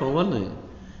grateful, wasn't he?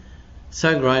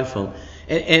 So grateful.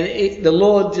 And the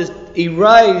Lord just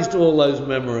erased all those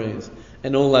memories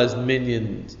and all those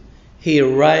minions. He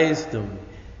erased them.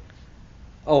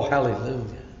 Oh, hallelujah.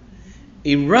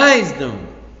 Erased them.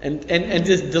 And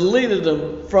just deleted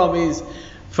them from his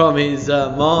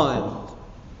mind.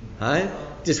 Hey?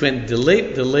 Just went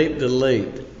delete, delete,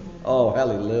 delete. Oh,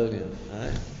 hallelujah.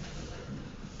 Hey?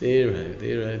 Dear, oh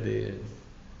dear, oh dear.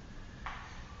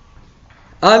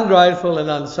 Ungrateful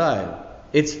and unsaved.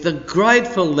 It's the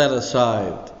grateful that are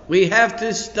saved. We have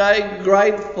to stay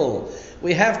grateful.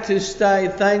 We have to stay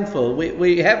thankful.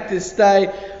 We have to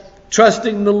stay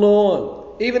trusting the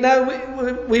Lord. Even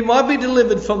though we might be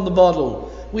delivered from the bottle.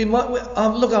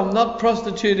 Look, I'm not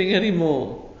prostituting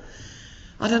anymore.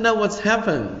 I don't know what's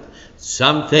happened.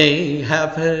 Something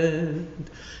happened,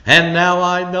 and now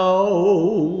I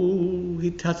know He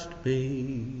touched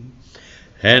me,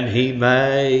 and He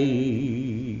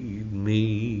made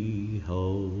me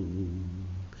whole.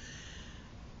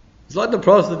 It's like the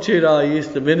prostitute I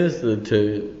used to minister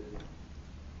to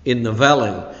in the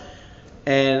valley,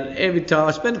 and every time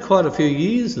I spent quite a few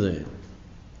years there.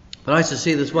 But I used to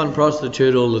see this one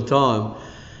prostitute all the time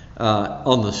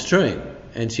on the street,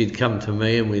 and she'd come to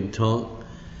me and we'd talk.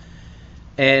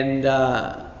 And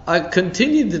I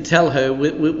continued to tell her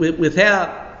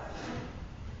without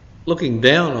looking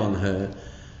down on her.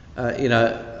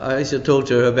 I used to talk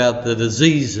to her about the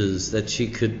diseases that she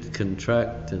could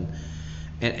contract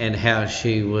and how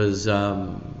she was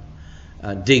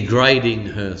degrading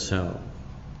herself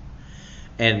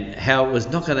and how it was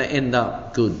not going to end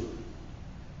up good.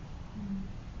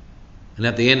 And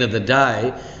at the end of the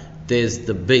day, there's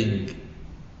the big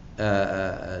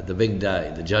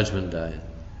day, the judgment day.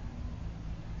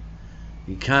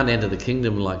 You can't enter the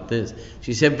kingdom like this.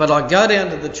 She said, but I go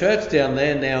down to the church down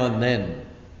there now and then.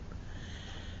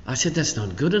 I said, that's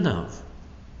not good enough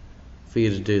for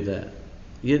you to do that.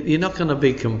 You're not going to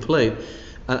be complete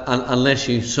unless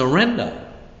you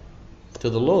surrender to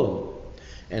the Lord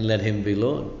and let Him be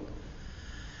Lord.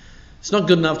 It's not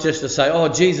good enough just to say, oh,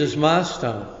 Jesus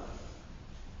Master,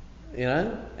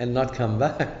 and not come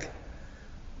back.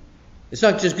 It's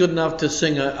not just good enough to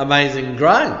sing Amazing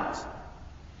Grace,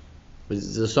 which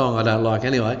is a song I don't like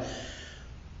anyway,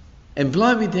 and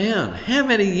blow me down. How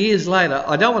many years later,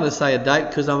 I don't want to say a date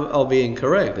because I'll be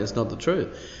incorrect, it's not the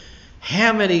truth.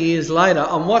 How many years later,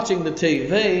 I'm watching the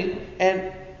TV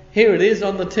and here it is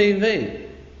on the TV.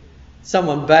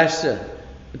 Someone bashed her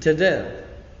to death.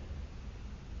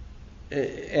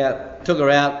 Took her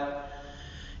out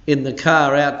in the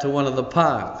car out to one of the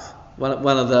parks, one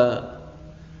of the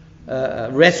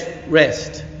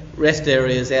rest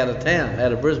areas out of town,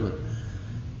 out of Brisbane,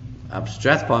 up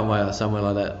Strathpine Way or somewhere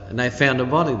like that, and they found a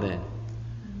body there.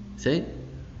 See?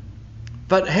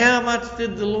 But how much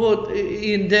did the Lord,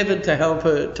 He endeavoured to help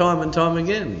her time and time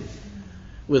again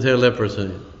with her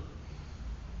leprosy.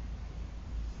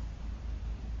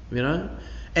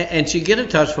 And she'd get a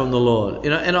touch from the Lord,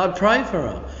 and I'd pray for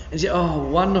her. And she'd, oh,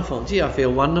 wonderful. Gee, I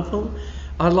feel wonderful.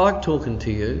 I like talking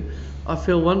to you. I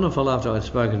feel wonderful after I've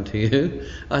spoken to you.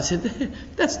 I said,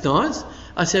 that's nice.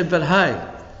 I said, but hey,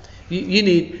 you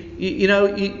need, you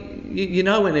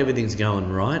know when everything's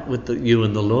going right with you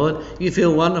and the Lord. You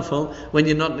feel wonderful when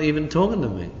you're not even talking to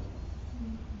me.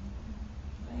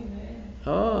 Amen.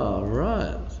 Oh,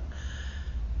 right.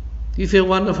 You feel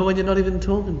wonderful when you're not even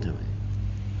talking to me.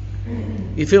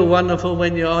 You feel wonderful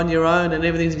when you're on your own and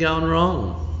everything's going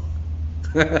wrong.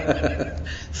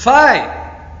 Faith.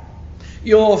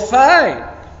 Your faith.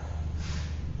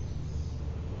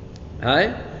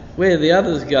 Hey? Where the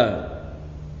others go?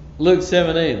 Luke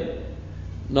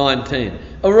 17:19.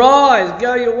 Arise,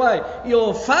 go your way.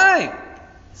 Your faith.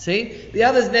 See? The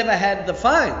others never had the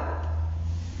faith.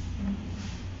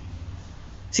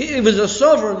 See, it was a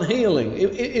sovereign healing.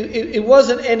 It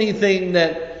wasn't anything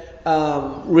that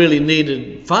really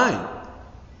needed faith.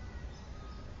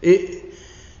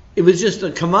 It was just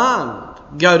a command.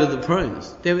 Go to the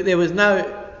priest. There was no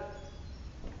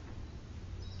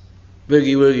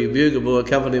boogie woogie bugle boy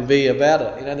coming to be about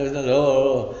it. There was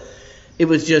no It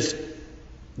was just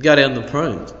go down the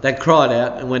priest. They cried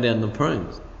out and went down the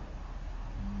priest.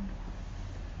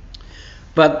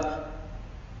 But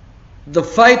the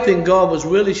faith in God was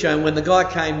really shown when the guy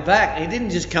came back. He didn't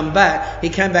just come back, he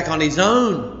came back on his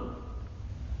own.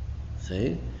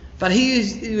 See? But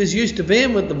he was used to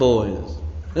being with the boys.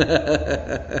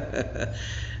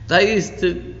 They used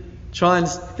to try and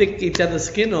stick each other's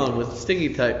skin on with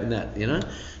sticky tape and that,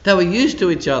 They were used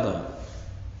to each other.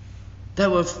 They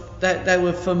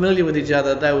were familiar with each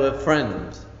other. They were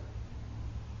friends.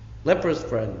 Leprous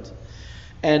friends.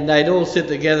 And they'd all sit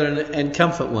together and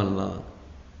comfort one another.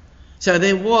 So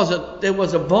there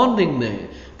was a bonding there.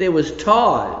 There was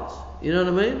ties. You know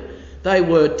what I mean? They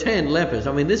were 10 lepers.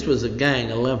 I mean, this was a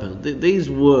gang of lepers. These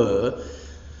were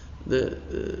the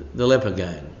leper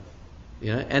gang.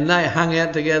 And they hung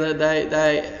out together.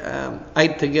 They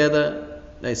ate together.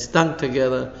 They stunk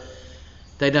together.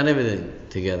 They done everything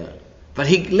together. But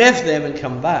he left them and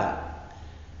come back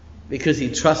because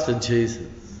he trusted Jesus.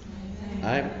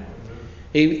 Right?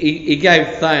 He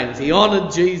gave thanks. He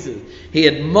honoured Jesus. He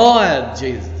admired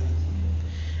Jesus.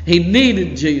 He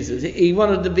needed Jesus. He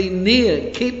wanted to be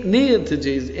near, keep near to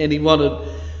Jesus, and he wanted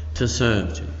to serve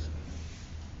Jesus.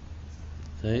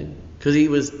 See? Because he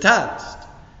was touched.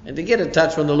 And to get a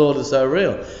touch from the Lord is so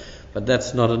real. But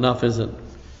that's not enough, is it?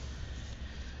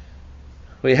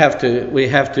 We have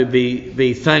to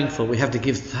be thankful. We have to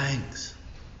give thanks.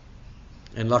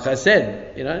 And like I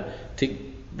said,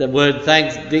 the word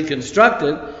thanks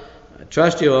deconstructed. I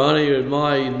trust you, I honour you,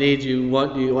 admire you, need you,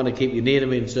 want to keep you near to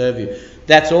me and serve you.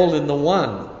 That's all in the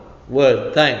one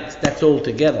word, thanks. That's all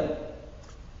together.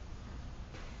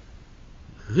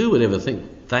 Who would ever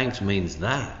think thanks means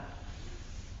that?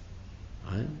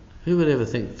 Right? Who would ever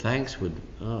think thanks would...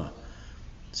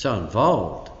 so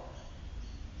involved.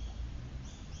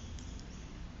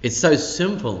 It's so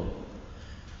simple,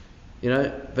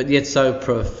 but yet so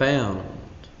profound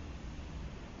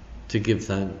to give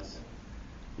thanks.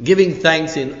 Giving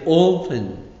thanks in all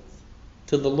things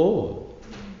to the Lord.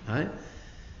 Right?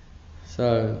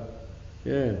 So,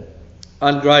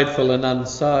 ungrateful and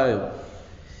unsaved.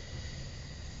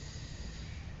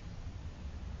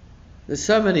 There's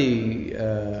so many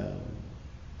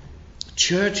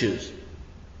churches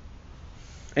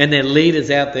and their leaders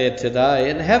out there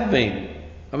today, and have been.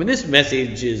 I mean, this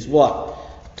message is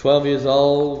 12 years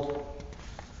old,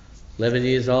 11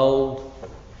 years old.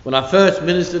 When I first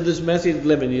ministered this message,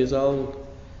 11 years old.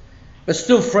 It's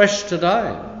still fresh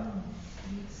today.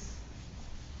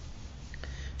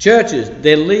 Churches,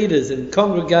 their leaders and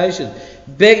congregations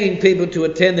begging people to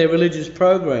attend their religious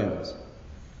programs.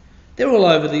 They're all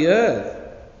over the earth.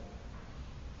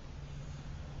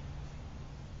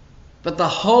 But the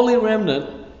holy remnant,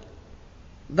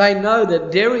 they know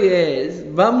that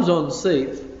derrieres, bums on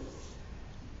seats,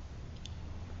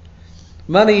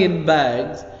 money in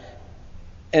bags,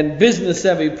 and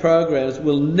business-savvy programs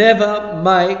will never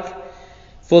make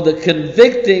for the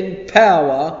convicting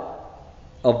power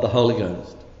of the Holy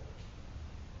Ghost.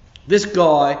 This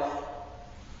guy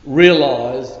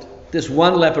realised, this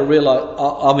one leper realised,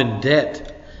 I'm in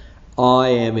debt. I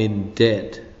am in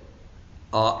debt.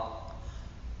 I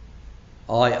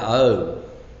owe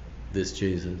this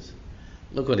Jesus.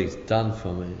 Look what he's done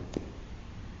for me.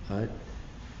 Right?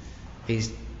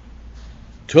 He's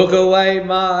took away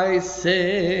my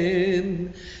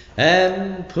sin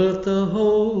and put the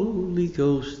Holy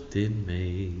Ghost in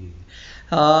me.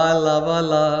 I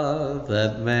love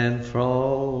that man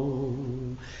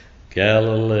from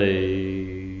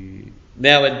Galilee.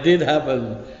 Now it did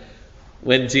happen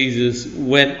when Jesus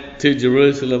went to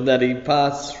Jerusalem that he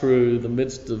passed through the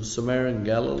midst of Samaria and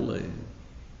Galilee.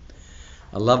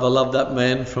 I love that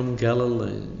man from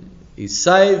Galilee. He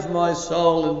saved my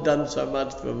soul and done so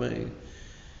much for me.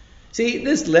 See,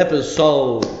 this leper's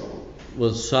soul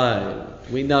was saved.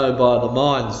 We know by the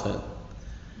mindset.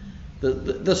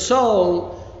 The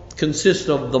soul consists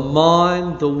of the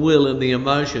mind, the will and the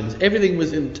emotions. Everything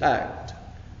was intact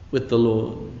with the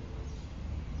Lord.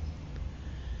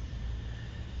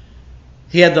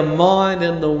 He had the mind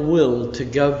and the will to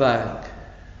go back.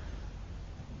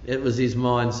 It was his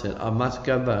mindset. I must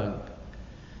go back.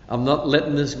 I'm not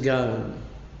letting this go.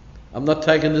 I'm not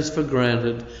taking this for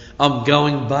granted. I'm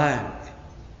going back.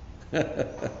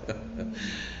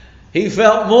 He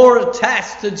felt more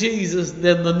attached to Jesus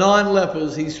than the 9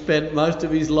 lepers he spent most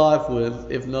of his life with,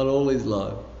 if not all his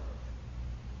life.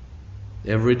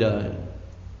 Every day.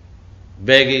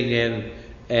 Begging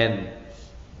and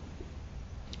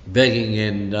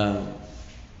whinging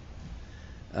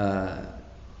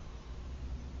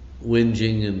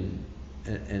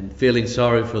and feeling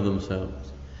sorry for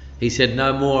themselves. He said,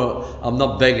 no more, I'm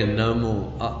not begging no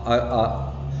more.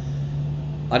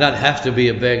 I don't have to be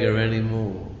a beggar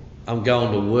anymore. I'm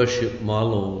going to worship my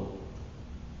Lord.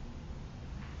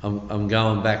 I'm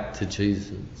going back to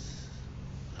Jesus.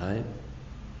 Right?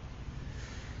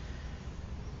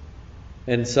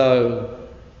 And so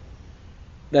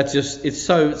that's just, it's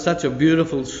such a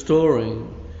beautiful story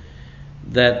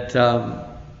that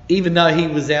even though he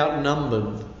was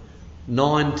outnumbered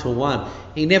 9-1,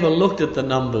 he never looked at the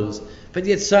numbers. But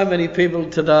yet so many people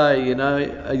today, you know,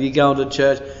 are you going to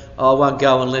church? Oh, I won't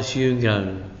go unless you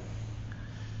go.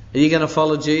 Are you going to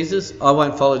follow Jesus? I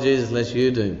won't follow Jesus unless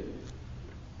you do.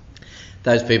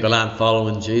 Those people aren't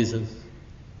following Jesus.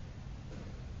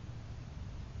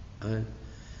 Right?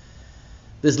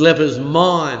 This leper's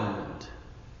mind,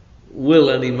 will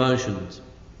and emotions.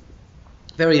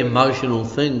 Very emotional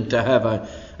thing to have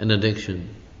an addiction.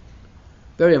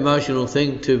 Very emotional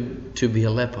thing to be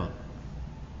a leper.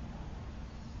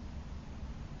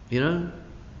 You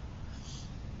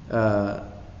know?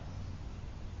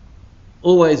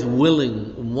 Always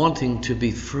willing, wanting to be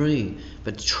free,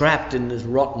 but trapped in this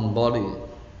rotten body,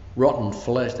 rotten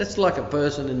flesh. That's like a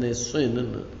person in their sin,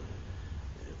 isn't it?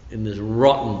 In this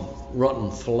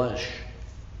rotten flesh.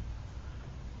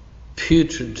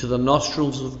 Putrid to the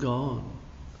nostrils of God.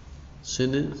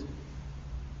 Sin is.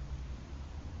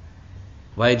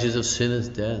 Wages of sin is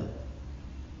death.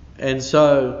 And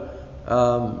so,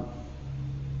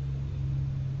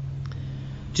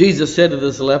 Jesus said to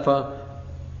this leper,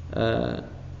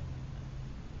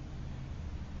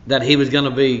 that he was going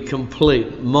to be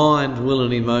complete, mind, will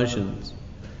and emotions.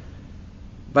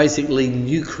 Basically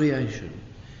new creation.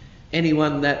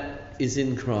 Anyone that is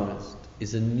in Christ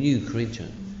is a new creature.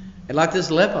 And like this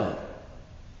leper,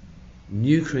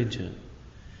 new creature.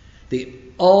 The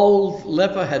old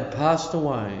leper had passed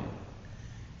away.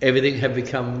 Everything had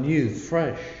become new,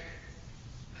 fresh.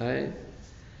 Hey?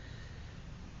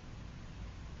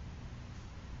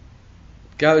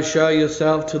 Go show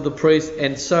yourself to the priest.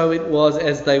 And so it was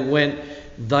as they went,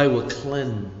 they were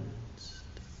cleansed.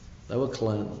 They were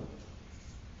cleansed.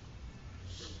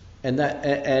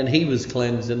 And he was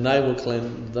cleansed and they were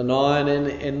cleansed. The 9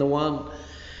 and the 1.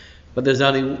 But there's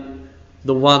only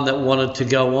the one that wanted to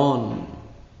go on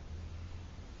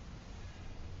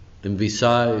and be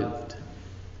saved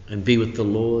and be with the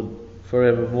Lord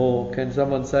forevermore. Can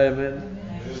someone say amen?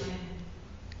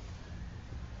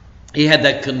 He had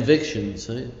that conviction,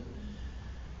 see.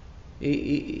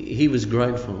 He was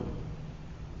grateful.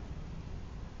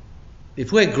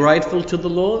 If we're grateful to the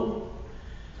Lord,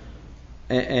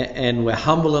 and we're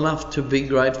humble enough to be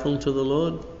grateful to the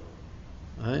Lord,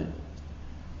 right?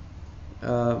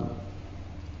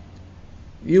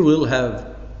 You will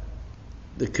have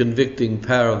the convicting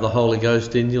power of the Holy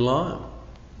Ghost in your life.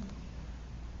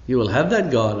 You will have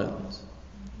that guidance,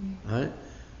 right?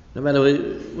 No matter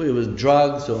whether it was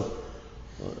drugs or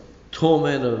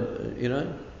torment or, you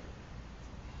know,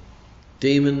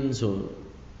 demons or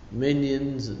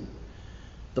minions and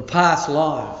the past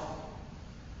life,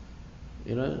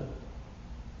 you know.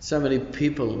 So many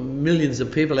people, millions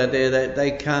of people out there,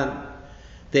 they can't,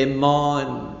 their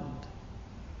mind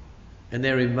and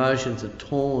their emotions are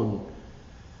torn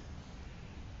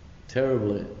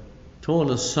terribly, torn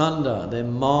asunder, their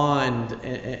mind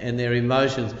and their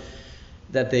emotions,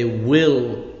 that their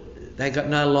will, they got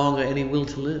no longer any will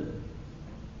to live.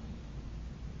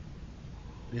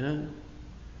 You know?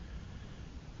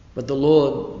 But the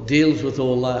Lord deals with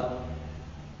all that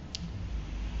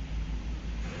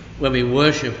when we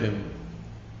worship Him.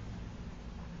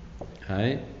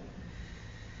 Okay?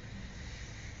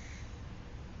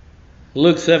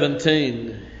 Luke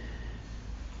 17:10,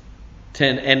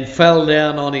 and fell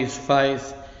down on his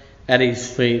face at his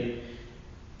feet,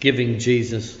 giving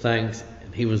Jesus thanks.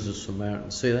 And he was a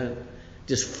Samaritan. See that?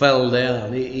 Just fell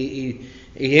down.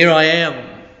 Here I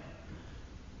am.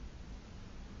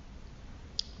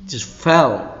 Just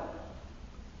fell.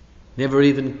 Never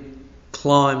even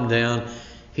climbed down.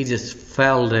 He just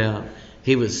fell down.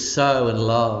 He was so in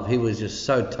love. He was just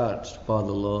so touched by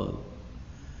the Lord.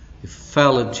 He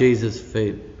fell at Jesus'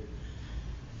 feet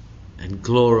and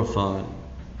glorified,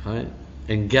 right?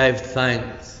 And gave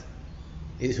thanks.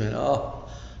 He just went, oh,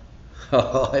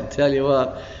 I tell you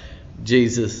what,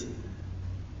 Jesus,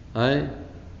 would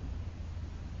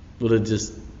have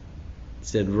just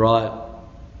said, right,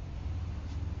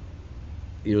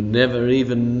 you'll never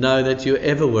even know that you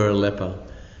ever were a leper.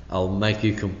 I'll make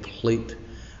you complete.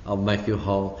 I'll make you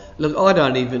whole. Look, I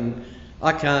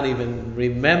can't even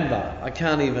remember. I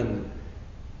can't even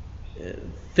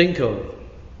think of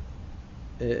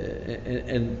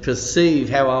and perceive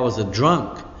how I was a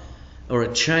drunk or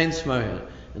a chain smoker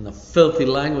and the filthy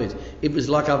language. It was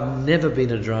like I've never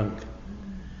been a drunk.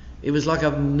 It was like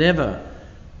I've never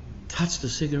touched a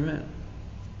cigarette.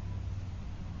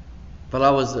 But I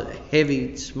was a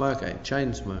heavy smoker,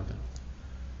 chain smoker.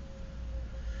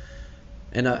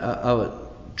 And I was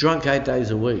drunk 8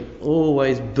 days a week,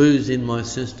 always booze in my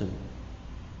system.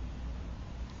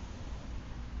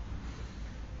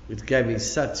 It gave me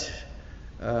such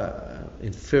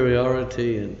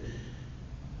inferiority, and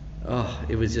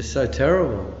it was just so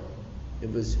terrible.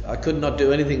 I could not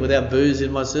do anything without booze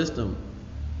in my system.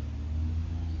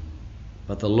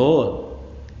 But the Lord,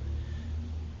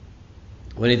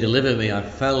 when He delivered me, I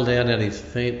fell down at His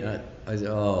feet. I said,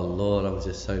 oh Lord, I was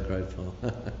just so grateful.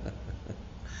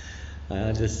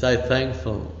 I'm just so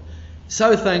thankful.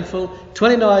 So thankful.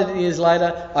 29 years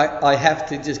later, I have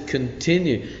to just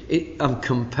continue. I'm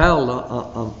compelled.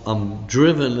 I'm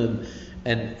driven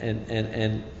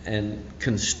and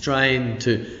constrained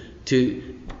to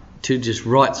just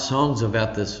write songs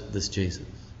about this Jesus,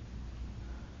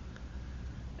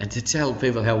 and to tell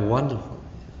people how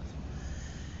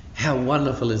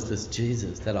wonderful is this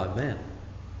Jesus that I met.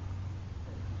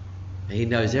 He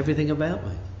knows everything about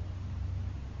me.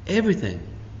 Everything.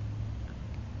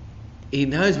 He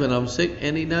knows when I'm sick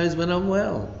and He knows when I'm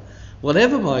well.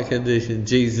 Whatever my condition,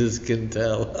 Jesus can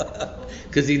tell.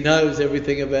 Because He knows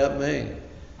everything about me.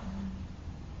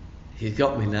 He's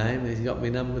got my name, He's got my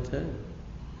number too.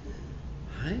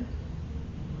 Right?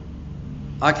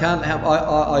 I can't help,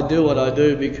 I do what I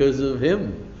do because of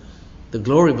Him. The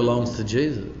glory belongs to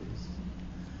Jesus.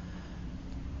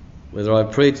 Whether I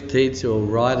preach, teach or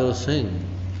write or sing,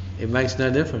 it makes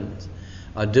no difference.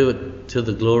 I do it to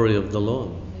the glory of the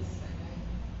Lord.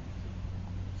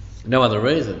 No other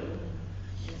reason.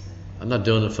 I'm not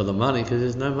doing it for the money because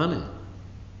there's no money.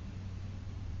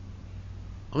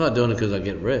 I'm not doing it because I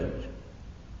get rich,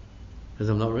 because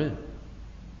I'm not rich.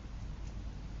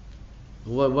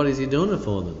 What is He doing it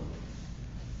for then?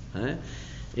 Eh?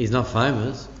 He's not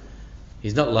famous.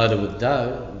 He's not loaded with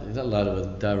dough. He's not loaded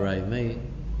with do-re-mi.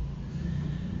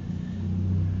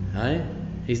 Eh?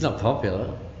 He's not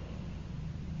popular.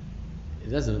 It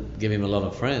doesn't give Him a lot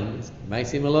of friends. It makes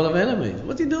Him a lot of enemies.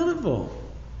 What's He doing it for?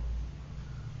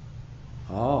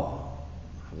 Oh,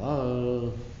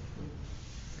 hello.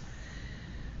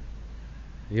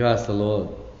 You ask the Lord.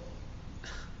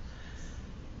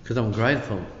 Because I'm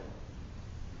grateful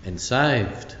and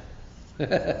saved. I'm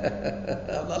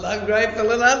not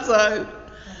ungrateful and unsaved.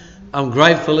 I'm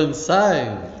grateful and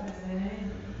saved.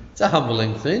 It's a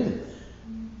humbling thing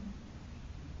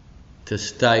to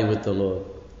stay with the Lord.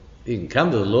 You can come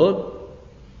to the Lord,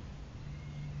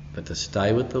 but to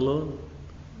stay with the Lord,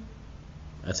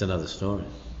 that's another story.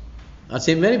 I've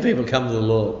seen many people come to the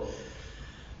Lord,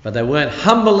 but they weren't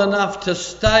humble enough to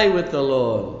stay with the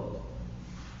Lord.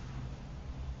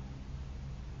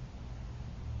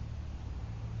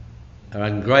 They're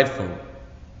ungrateful.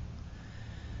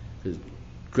 Because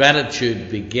gratitude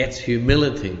begets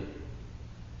humility,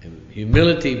 and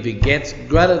humility begets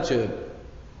gratitude.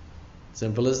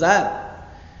 Simple as that.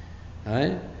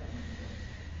 Right?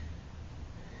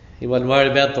 He wasn't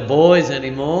worried about the boys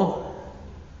anymore.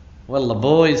 What'll the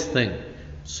boys think?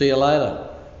 See you later.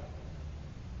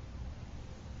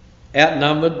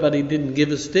 Outnumbered, but he didn't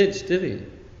give a stitch, did he?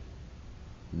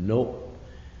 Nope.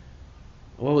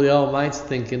 What will the old mates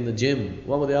think in the gym?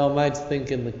 What will the old mates think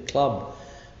in the club?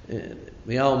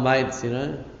 The old mates,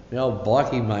 the old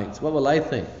bikie mates, what will they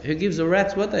think? Who gives a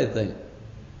rat's what they think?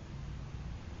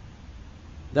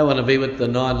 They want to be with the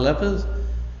 9 lepers?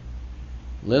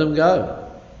 Let them go.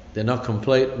 They're not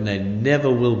complete and they never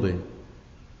will be.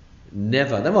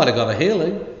 Never. They might have got a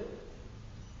healing.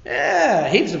 Yeah,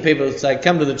 heaps of people say,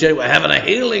 come to the church, we're having a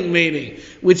healing meeting,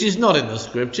 which is not in the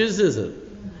scriptures, is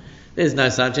it? There's no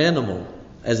such animal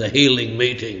as a healing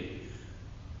meeting.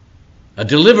 A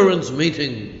deliverance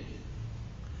meeting.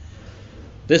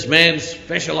 This man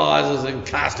specialises in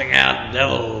casting out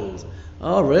devils.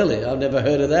 Oh, really? I've never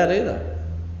heard of that either.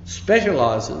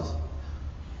 Specialises.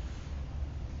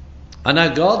 I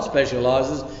know God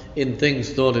specialises in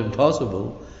things thought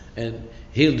impossible, and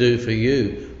He'll do for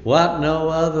you what no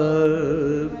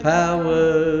other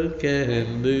power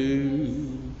can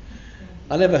do.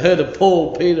 I never heard of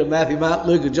Paul, Peter, Matthew, Mark,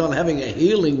 Luke, or John having a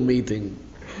healing meeting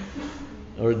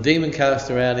or a demon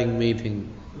caster outing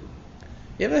meeting.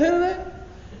 You ever heard of that?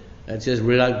 That's just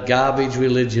garbage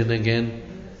religion again.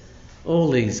 All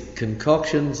these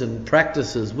concoctions and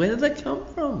practices, where did they come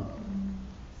from?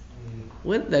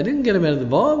 They didn't get them out of the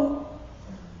Bible.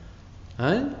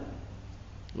 Eh?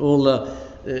 All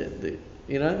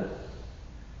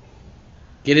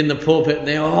get in the pulpit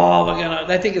and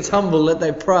they think it's humble that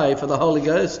they pray for the Holy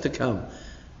Ghost to come.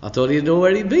 I thought He'd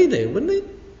already be there, wouldn't He?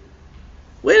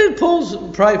 Where did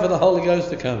Paul pray for the Holy Ghost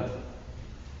to come?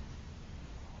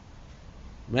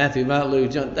 Matthew, Mark,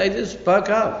 Luke, John. They just spoke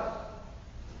up.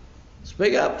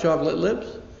 Speak up, chocolate lips.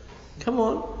 Come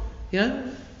on,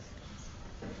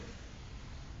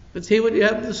 Let's hear what you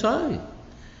have to say.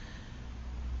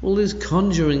 All these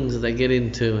conjurings that they get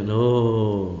into, and the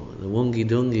wongy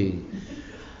dungy.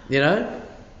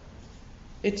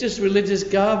 It's just religious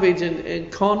garbage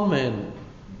and con men.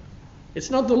 It's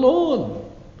not the Lord.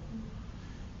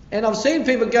 And I've seen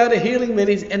people go to healing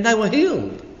meetings and they were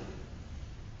healed.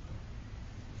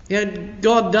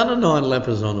 God done a 9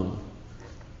 lepers on them.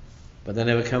 But they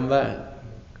never come back,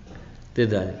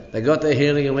 did they? They got their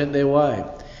healing and went their way.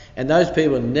 And those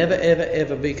people will never, ever,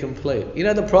 ever be complete. You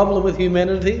know the problem with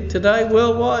humanity today,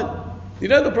 worldwide? You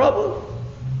know the problem?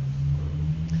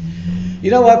 You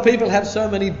know why people have so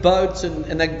many boats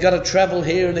and they've got to travel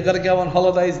here and they've got to go on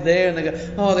holidays there, and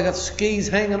they've got skis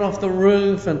hanging off the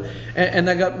roof and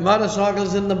they've got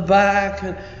motorcycles in the back,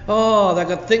 and they've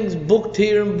got things booked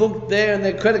here and booked there, and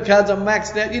their credit cards are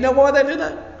maxed out. You know why they do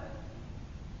that?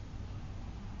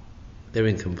 They're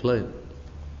incomplete.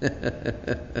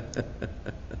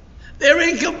 They're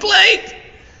incomplete.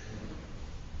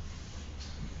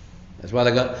 That's why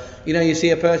they got, you see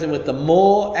a person with the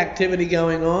more activity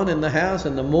going on in the house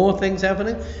and the more things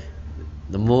happening,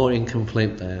 the more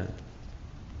incomplete they are.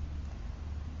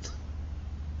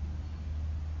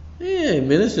 Yeah,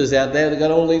 ministers out there, they've got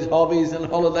all these hobbies and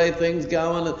holiday things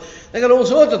going, and they've got all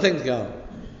sorts of things going.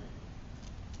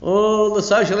 All the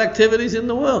social activities in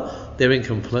the world, they're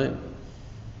incomplete.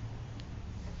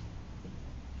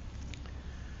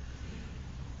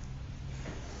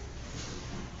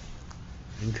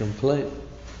 Incomplete.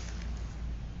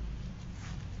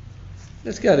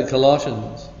 Let's go to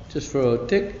Colossians, just for a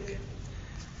tick.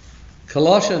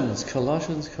 Colossians.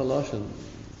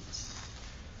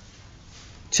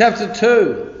 Chapter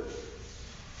 2.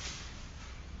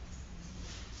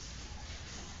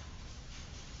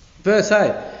 Verse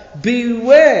 8.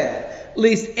 Beware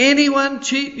lest anyone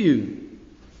cheat you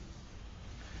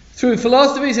through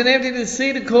philosophies and empty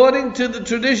deceit, according to the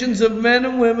traditions of men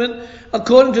and women,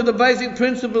 according to the basic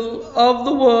principle of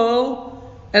the world,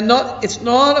 and it's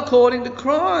not according to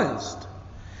Christ.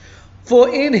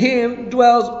 For in Him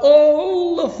dwells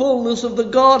all the fullness of the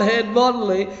Godhead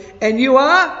bodily, and you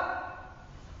are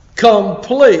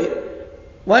complete.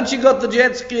 Once you got the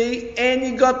jet ski, and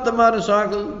you got the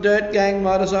motorcycle, dirt gang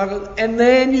motorcycles, and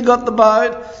then you got the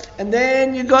boat, and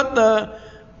then you got the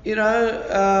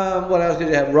what else did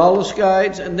you have? Roller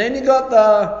skates, and then you got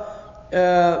the,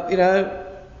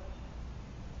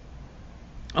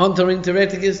 Ontaring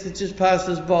Reticus that just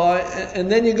passes by,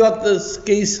 and then you got the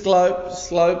ski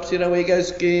slopes, where you go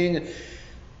skiing.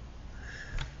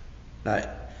 No,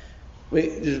 we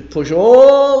just push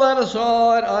all that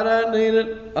aside. I don't need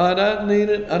it. I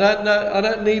don't know. I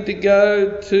don't need to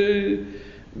go to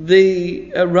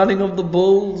the running of the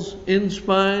bulls in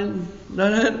Spain. I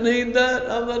don't need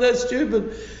that. I'm not that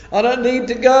stupid. I don't need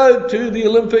to go to the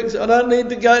Olympics. I don't need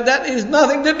to go. That is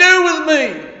nothing to do with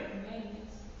me.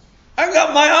 I've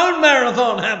got my own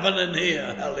marathon happening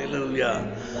here.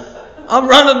 Hallelujah. I'm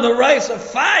running the race of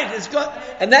faith.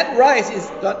 And that race has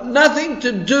got nothing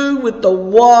to do with the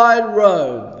wide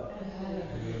road.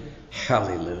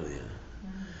 Hallelujah.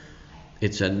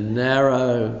 It's a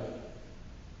narrow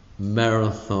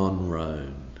marathon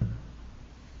road.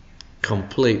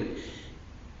 Complete.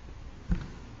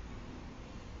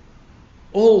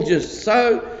 All just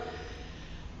so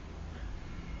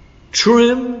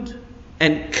trimmed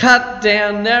and cut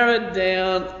down, narrowed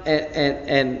down,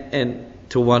 and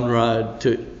to one road,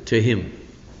 to Him.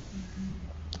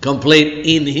 Complete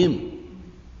in Him.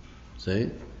 See?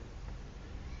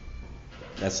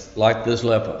 That's like this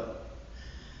leper.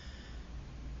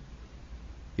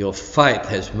 Your faith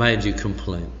has made you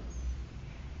complete.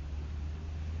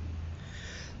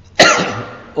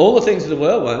 All the things of the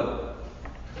world won't.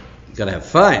 You've got to have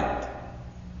faith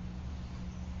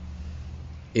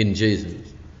in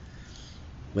Jesus.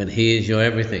 when He is your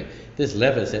everything. This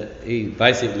leper said, he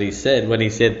basically said, when he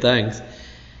said thanks,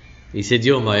 he said,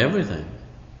 "You're my everything."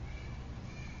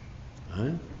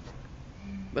 Right?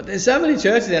 But there's so many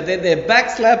churches out there, they're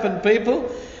backslapping people,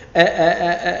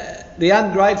 the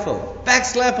ungrateful,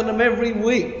 backslapping them every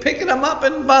week, picking them up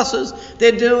in buses.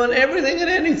 They're doing everything and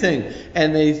anything.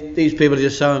 And these people are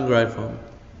just so ungrateful.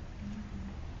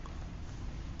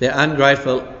 They're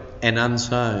ungrateful and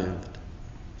unsaved.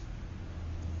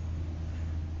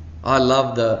 I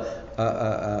love the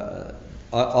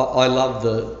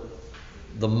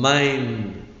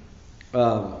main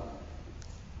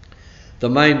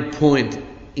point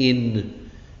in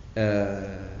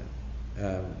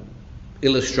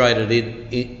illustrated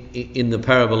in the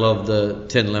parable of the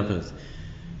 10 lepers.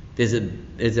 There's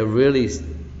a really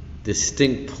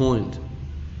distinct point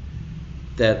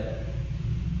that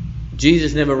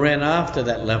Jesus never ran after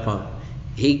that leper.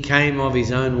 He came of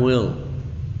his own will.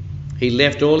 He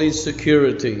left all his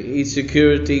security. His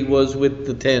security was with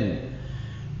the 10.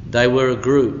 They were a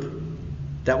group.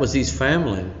 That was his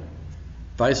family,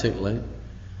 basically.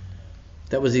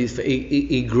 That was his.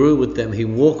 He grew with them. He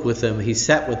walked with them. He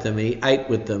sat with them. He ate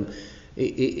with them.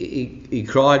 He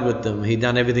cried with them. He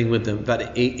done everything with them.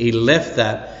 But he left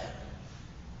that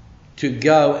to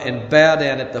go and bow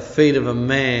down at the feet of a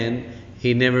man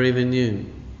he never even knew.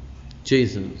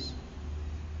 Jesus,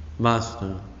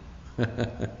 Master.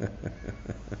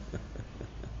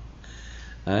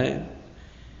 Right?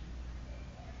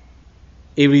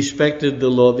 He respected the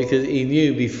Lord because he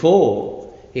knew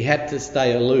before he had to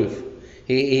stay aloof.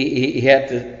 He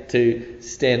had to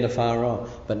stand afar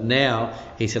off. But now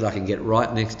he said, "I can get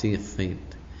right next to your feet.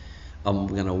 I'm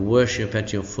going to worship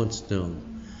at your footstool.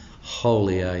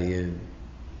 Holy are you."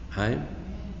 Hey?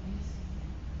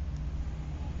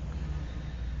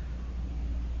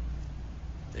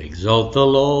 Exalt the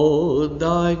Lord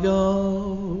thy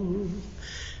God.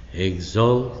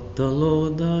 Exalt the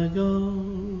Lord thy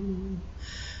God.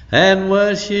 And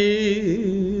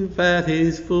worship at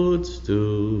his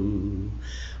footstool.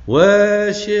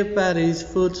 Worship at his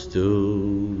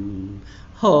footstool.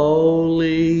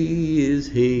 Holy is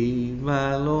he,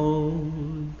 my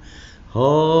Lord.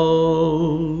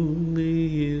 Holy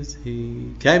is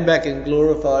he. Came back and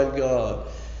glorified God.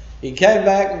 He came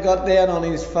back and got down on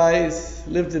his face,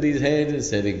 lifted his hand and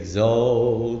said,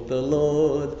 "Exalt the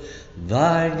Lord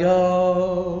thy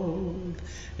God.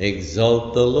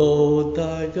 Exalt the Lord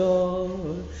thy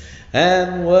God.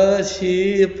 And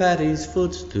worship at his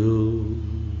footstool.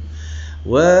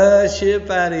 Worship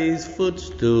at his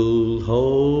footstool.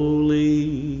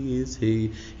 Holy is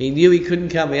he." He knew he couldn't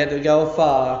come. He had to go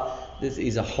far.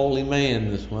 He's a holy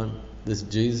man, this one. This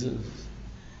Jesus.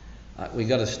 We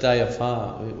got to stay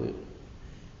afar.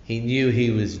 He knew he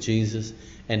was Jesus,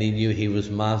 and he knew he was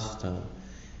Master,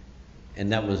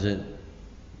 and that was it.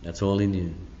 That's all he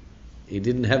knew. He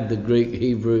didn't have the Greek,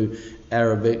 Hebrew,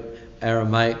 Arabic,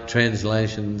 Aramaic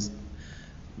translations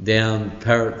down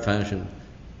parrot fashion.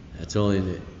 That's all he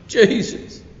knew.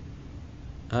 Jesus,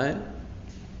 hey?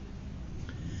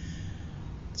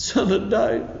 Son of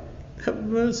David, have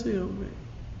mercy on me.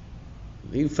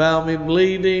 He found me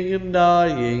bleeding and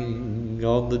dying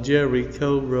on the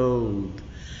Jericho road.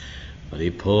 But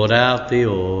he poured out the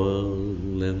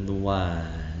oil and the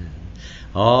wine.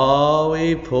 Oh,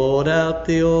 he poured out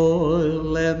the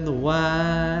oil and the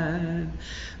wine,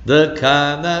 the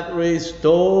kind that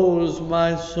restores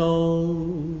my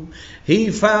soul. He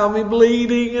found me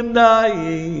bleeding and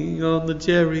dying on the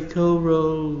Jericho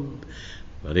road.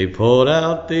 But he poured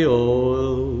out the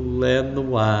oil and the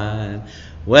wine.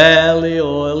 Well, the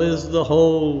oil is the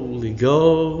Holy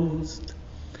Ghost,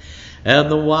 and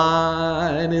the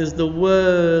wine is the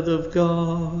Word of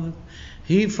God.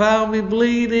 He found me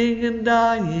bleeding and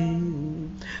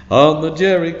dying on the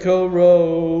Jericho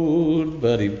road,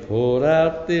 but he poured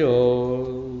out the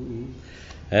oil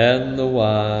and the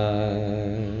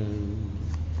wine.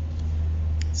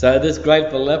 So this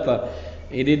grateful leper,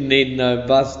 he didn't need no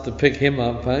bus to pick him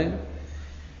up, eh?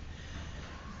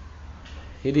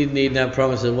 He didn't need no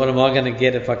promises. What am I going to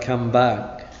get if I come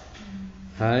back?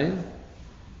 Hey?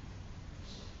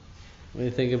 What do you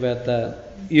think about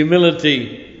that?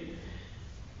 Humility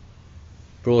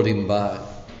brought him back.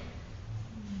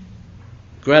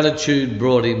 Gratitude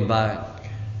brought him back.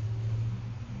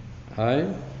 Hey?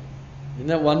 Isn't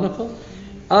that wonderful?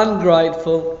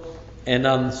 Ungrateful and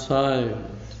unsaved.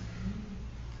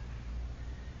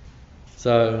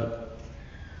 So,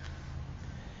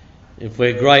 if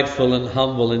we're grateful and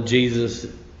humble and Jesus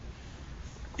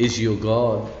is your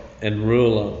God and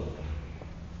ruler,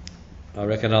 I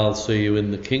reckon I'll see you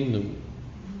in the kingdom.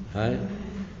 Hey?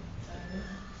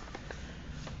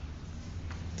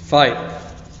 Faith.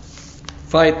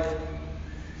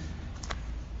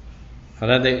 I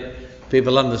don't think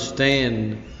people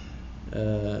understand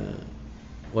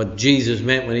what Jesus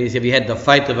meant when he said, if you had the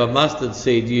faith of a mustard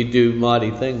seed, you do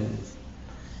mighty things.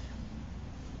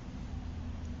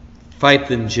 Faith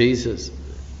in Jesus.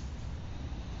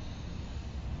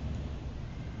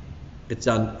 It's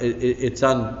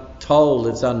untold,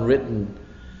 it's unwritten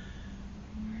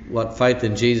what faith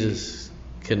in Jesus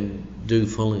can do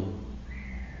fully.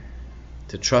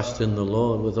 To trust in the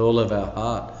Lord with all of our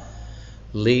heart.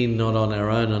 Lean not on our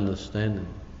own understanding.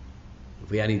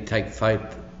 If we only take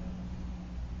faith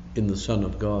in the Son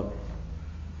of God.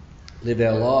 Live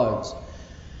our lives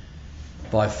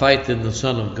by faith in the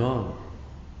Son of God.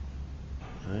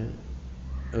 Right?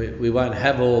 We won't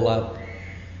have all that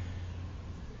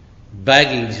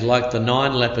baggage like the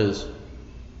 9 lepers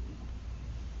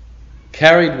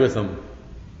carried with them.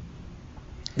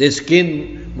 Their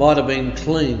skin might have been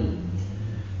clean,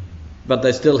 but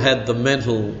they still had the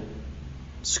mental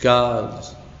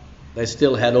scars. They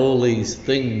still had all these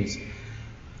things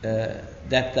that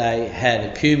they had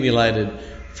accumulated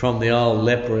from the old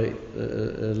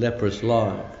leprous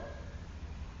life.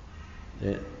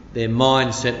 Their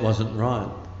mindset wasn't right.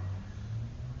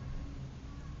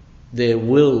 Their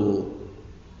will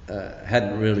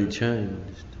hadn't really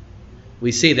changed.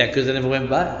 We see that because they never went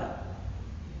back.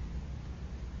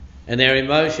 And their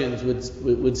emotions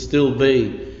would still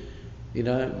be,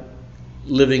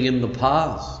 living in the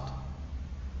past.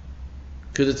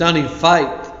 Because it's only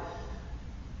faith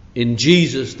in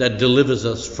Jesus that delivers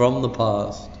us from the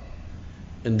past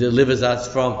and delivers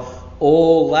us from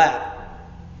all that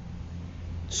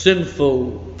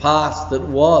sinful past that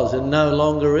was and no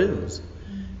longer is.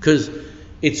 Because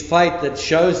it's faith that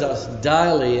shows us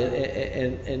daily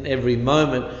and every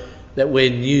moment that we're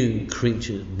new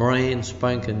creatures, brand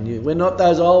spanking new. We're not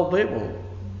those old people.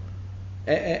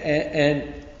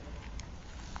 And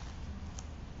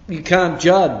you can't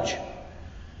judge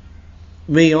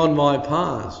me on my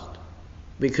past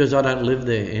because I don't live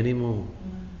there anymore.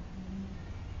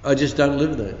 I just don't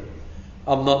live there.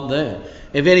 I'm not there.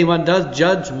 If anyone does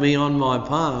judge me on my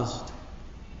past,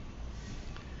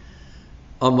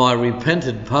 on my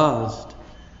repented past,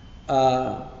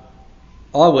 I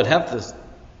would have to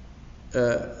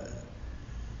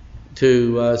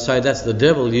say that's the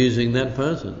devil using that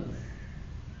person.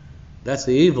 That's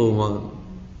the evil one.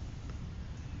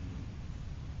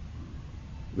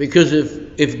 Because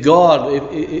if God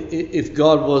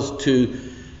was to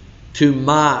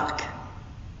mark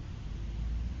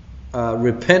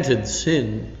repented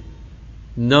sin,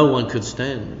 no one could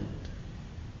stand.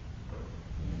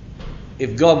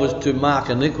 If God was to mark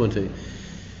iniquity,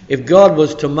 if God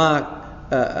was to mark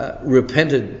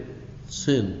repented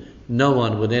sin, no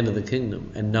one would enter the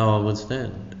kingdom and no one would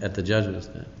stand at the judgment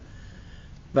stand.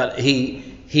 But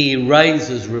he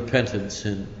raises repented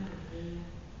sin.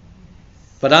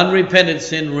 But unrepented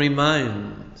sin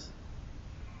remains.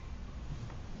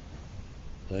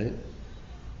 Right?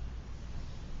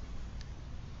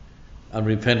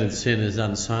 Unrepented sin is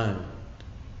unsaved.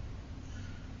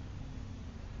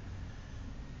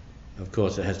 Of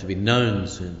course, it has to be known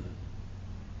sin.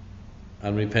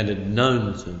 Unrepented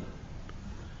known sin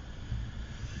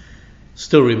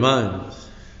still remains.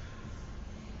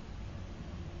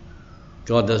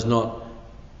 God does not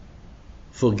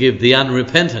forgive the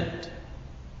unrepentant.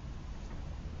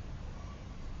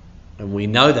 And we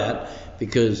know that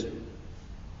because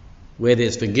where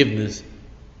there's forgiveness,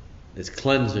 there's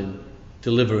cleansing,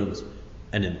 deliverance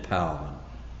and empowerment.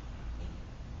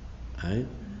 Okay?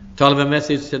 Title of our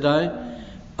message today,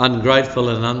 Ungrateful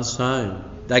and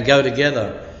Unsaved. They go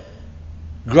together.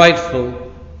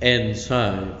 Grateful and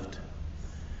saved.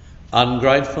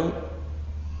 Ungrateful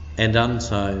and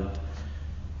unsaved.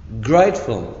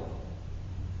 Grateful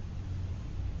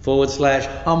 /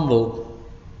 humble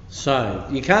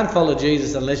saved. You can't follow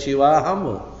Jesus unless you are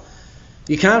humble.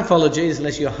 You can't follow Jesus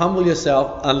unless you humble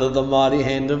yourself under the mighty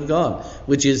hand of God,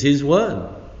 which is His word.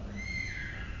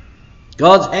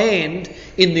 God's hand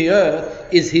in the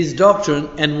earth is His doctrine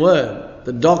and word,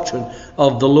 the doctrine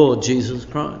of the Lord Jesus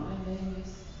Christ.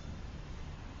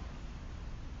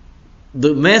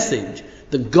 The message,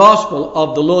 the gospel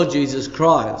of the Lord Jesus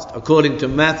Christ, according to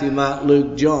Matthew, Mark,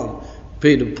 Luke, John,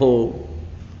 Peter, Paul.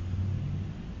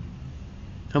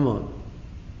 Come on.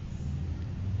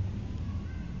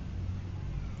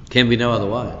 Can be no other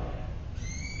way.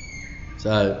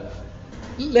 So,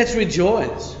 let's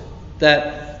rejoice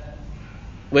that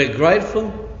we're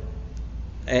grateful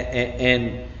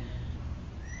and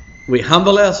we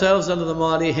humble ourselves under the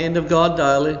mighty hand of God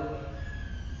daily,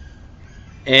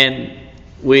 and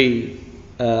we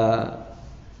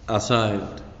are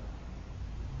saved.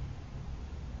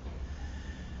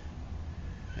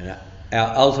 And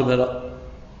our ultimate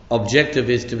objective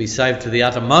is to be saved to the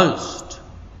uttermost.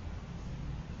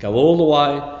 Go all the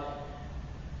way.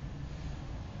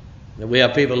 That we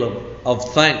are people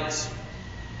of thanks,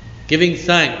 giving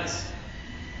thanks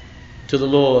to the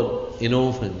Lord in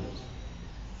all things.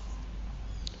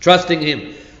 Trusting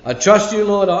Him. I trust you,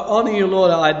 Lord. I honour you,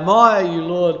 Lord. I admire you,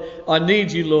 Lord. I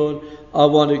need you, Lord. I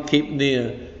want to keep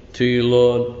near to you,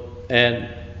 Lord. And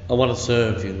I want to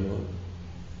serve you, Lord.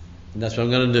 And that's what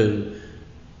I'm going to do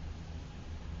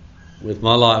with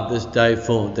my life this day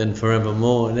forth and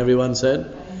forevermore. And everyone said,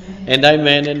 amen. And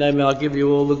amen and amen. I'll give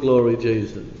you all the glory,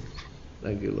 Jesus.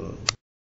 Thank you, Lord.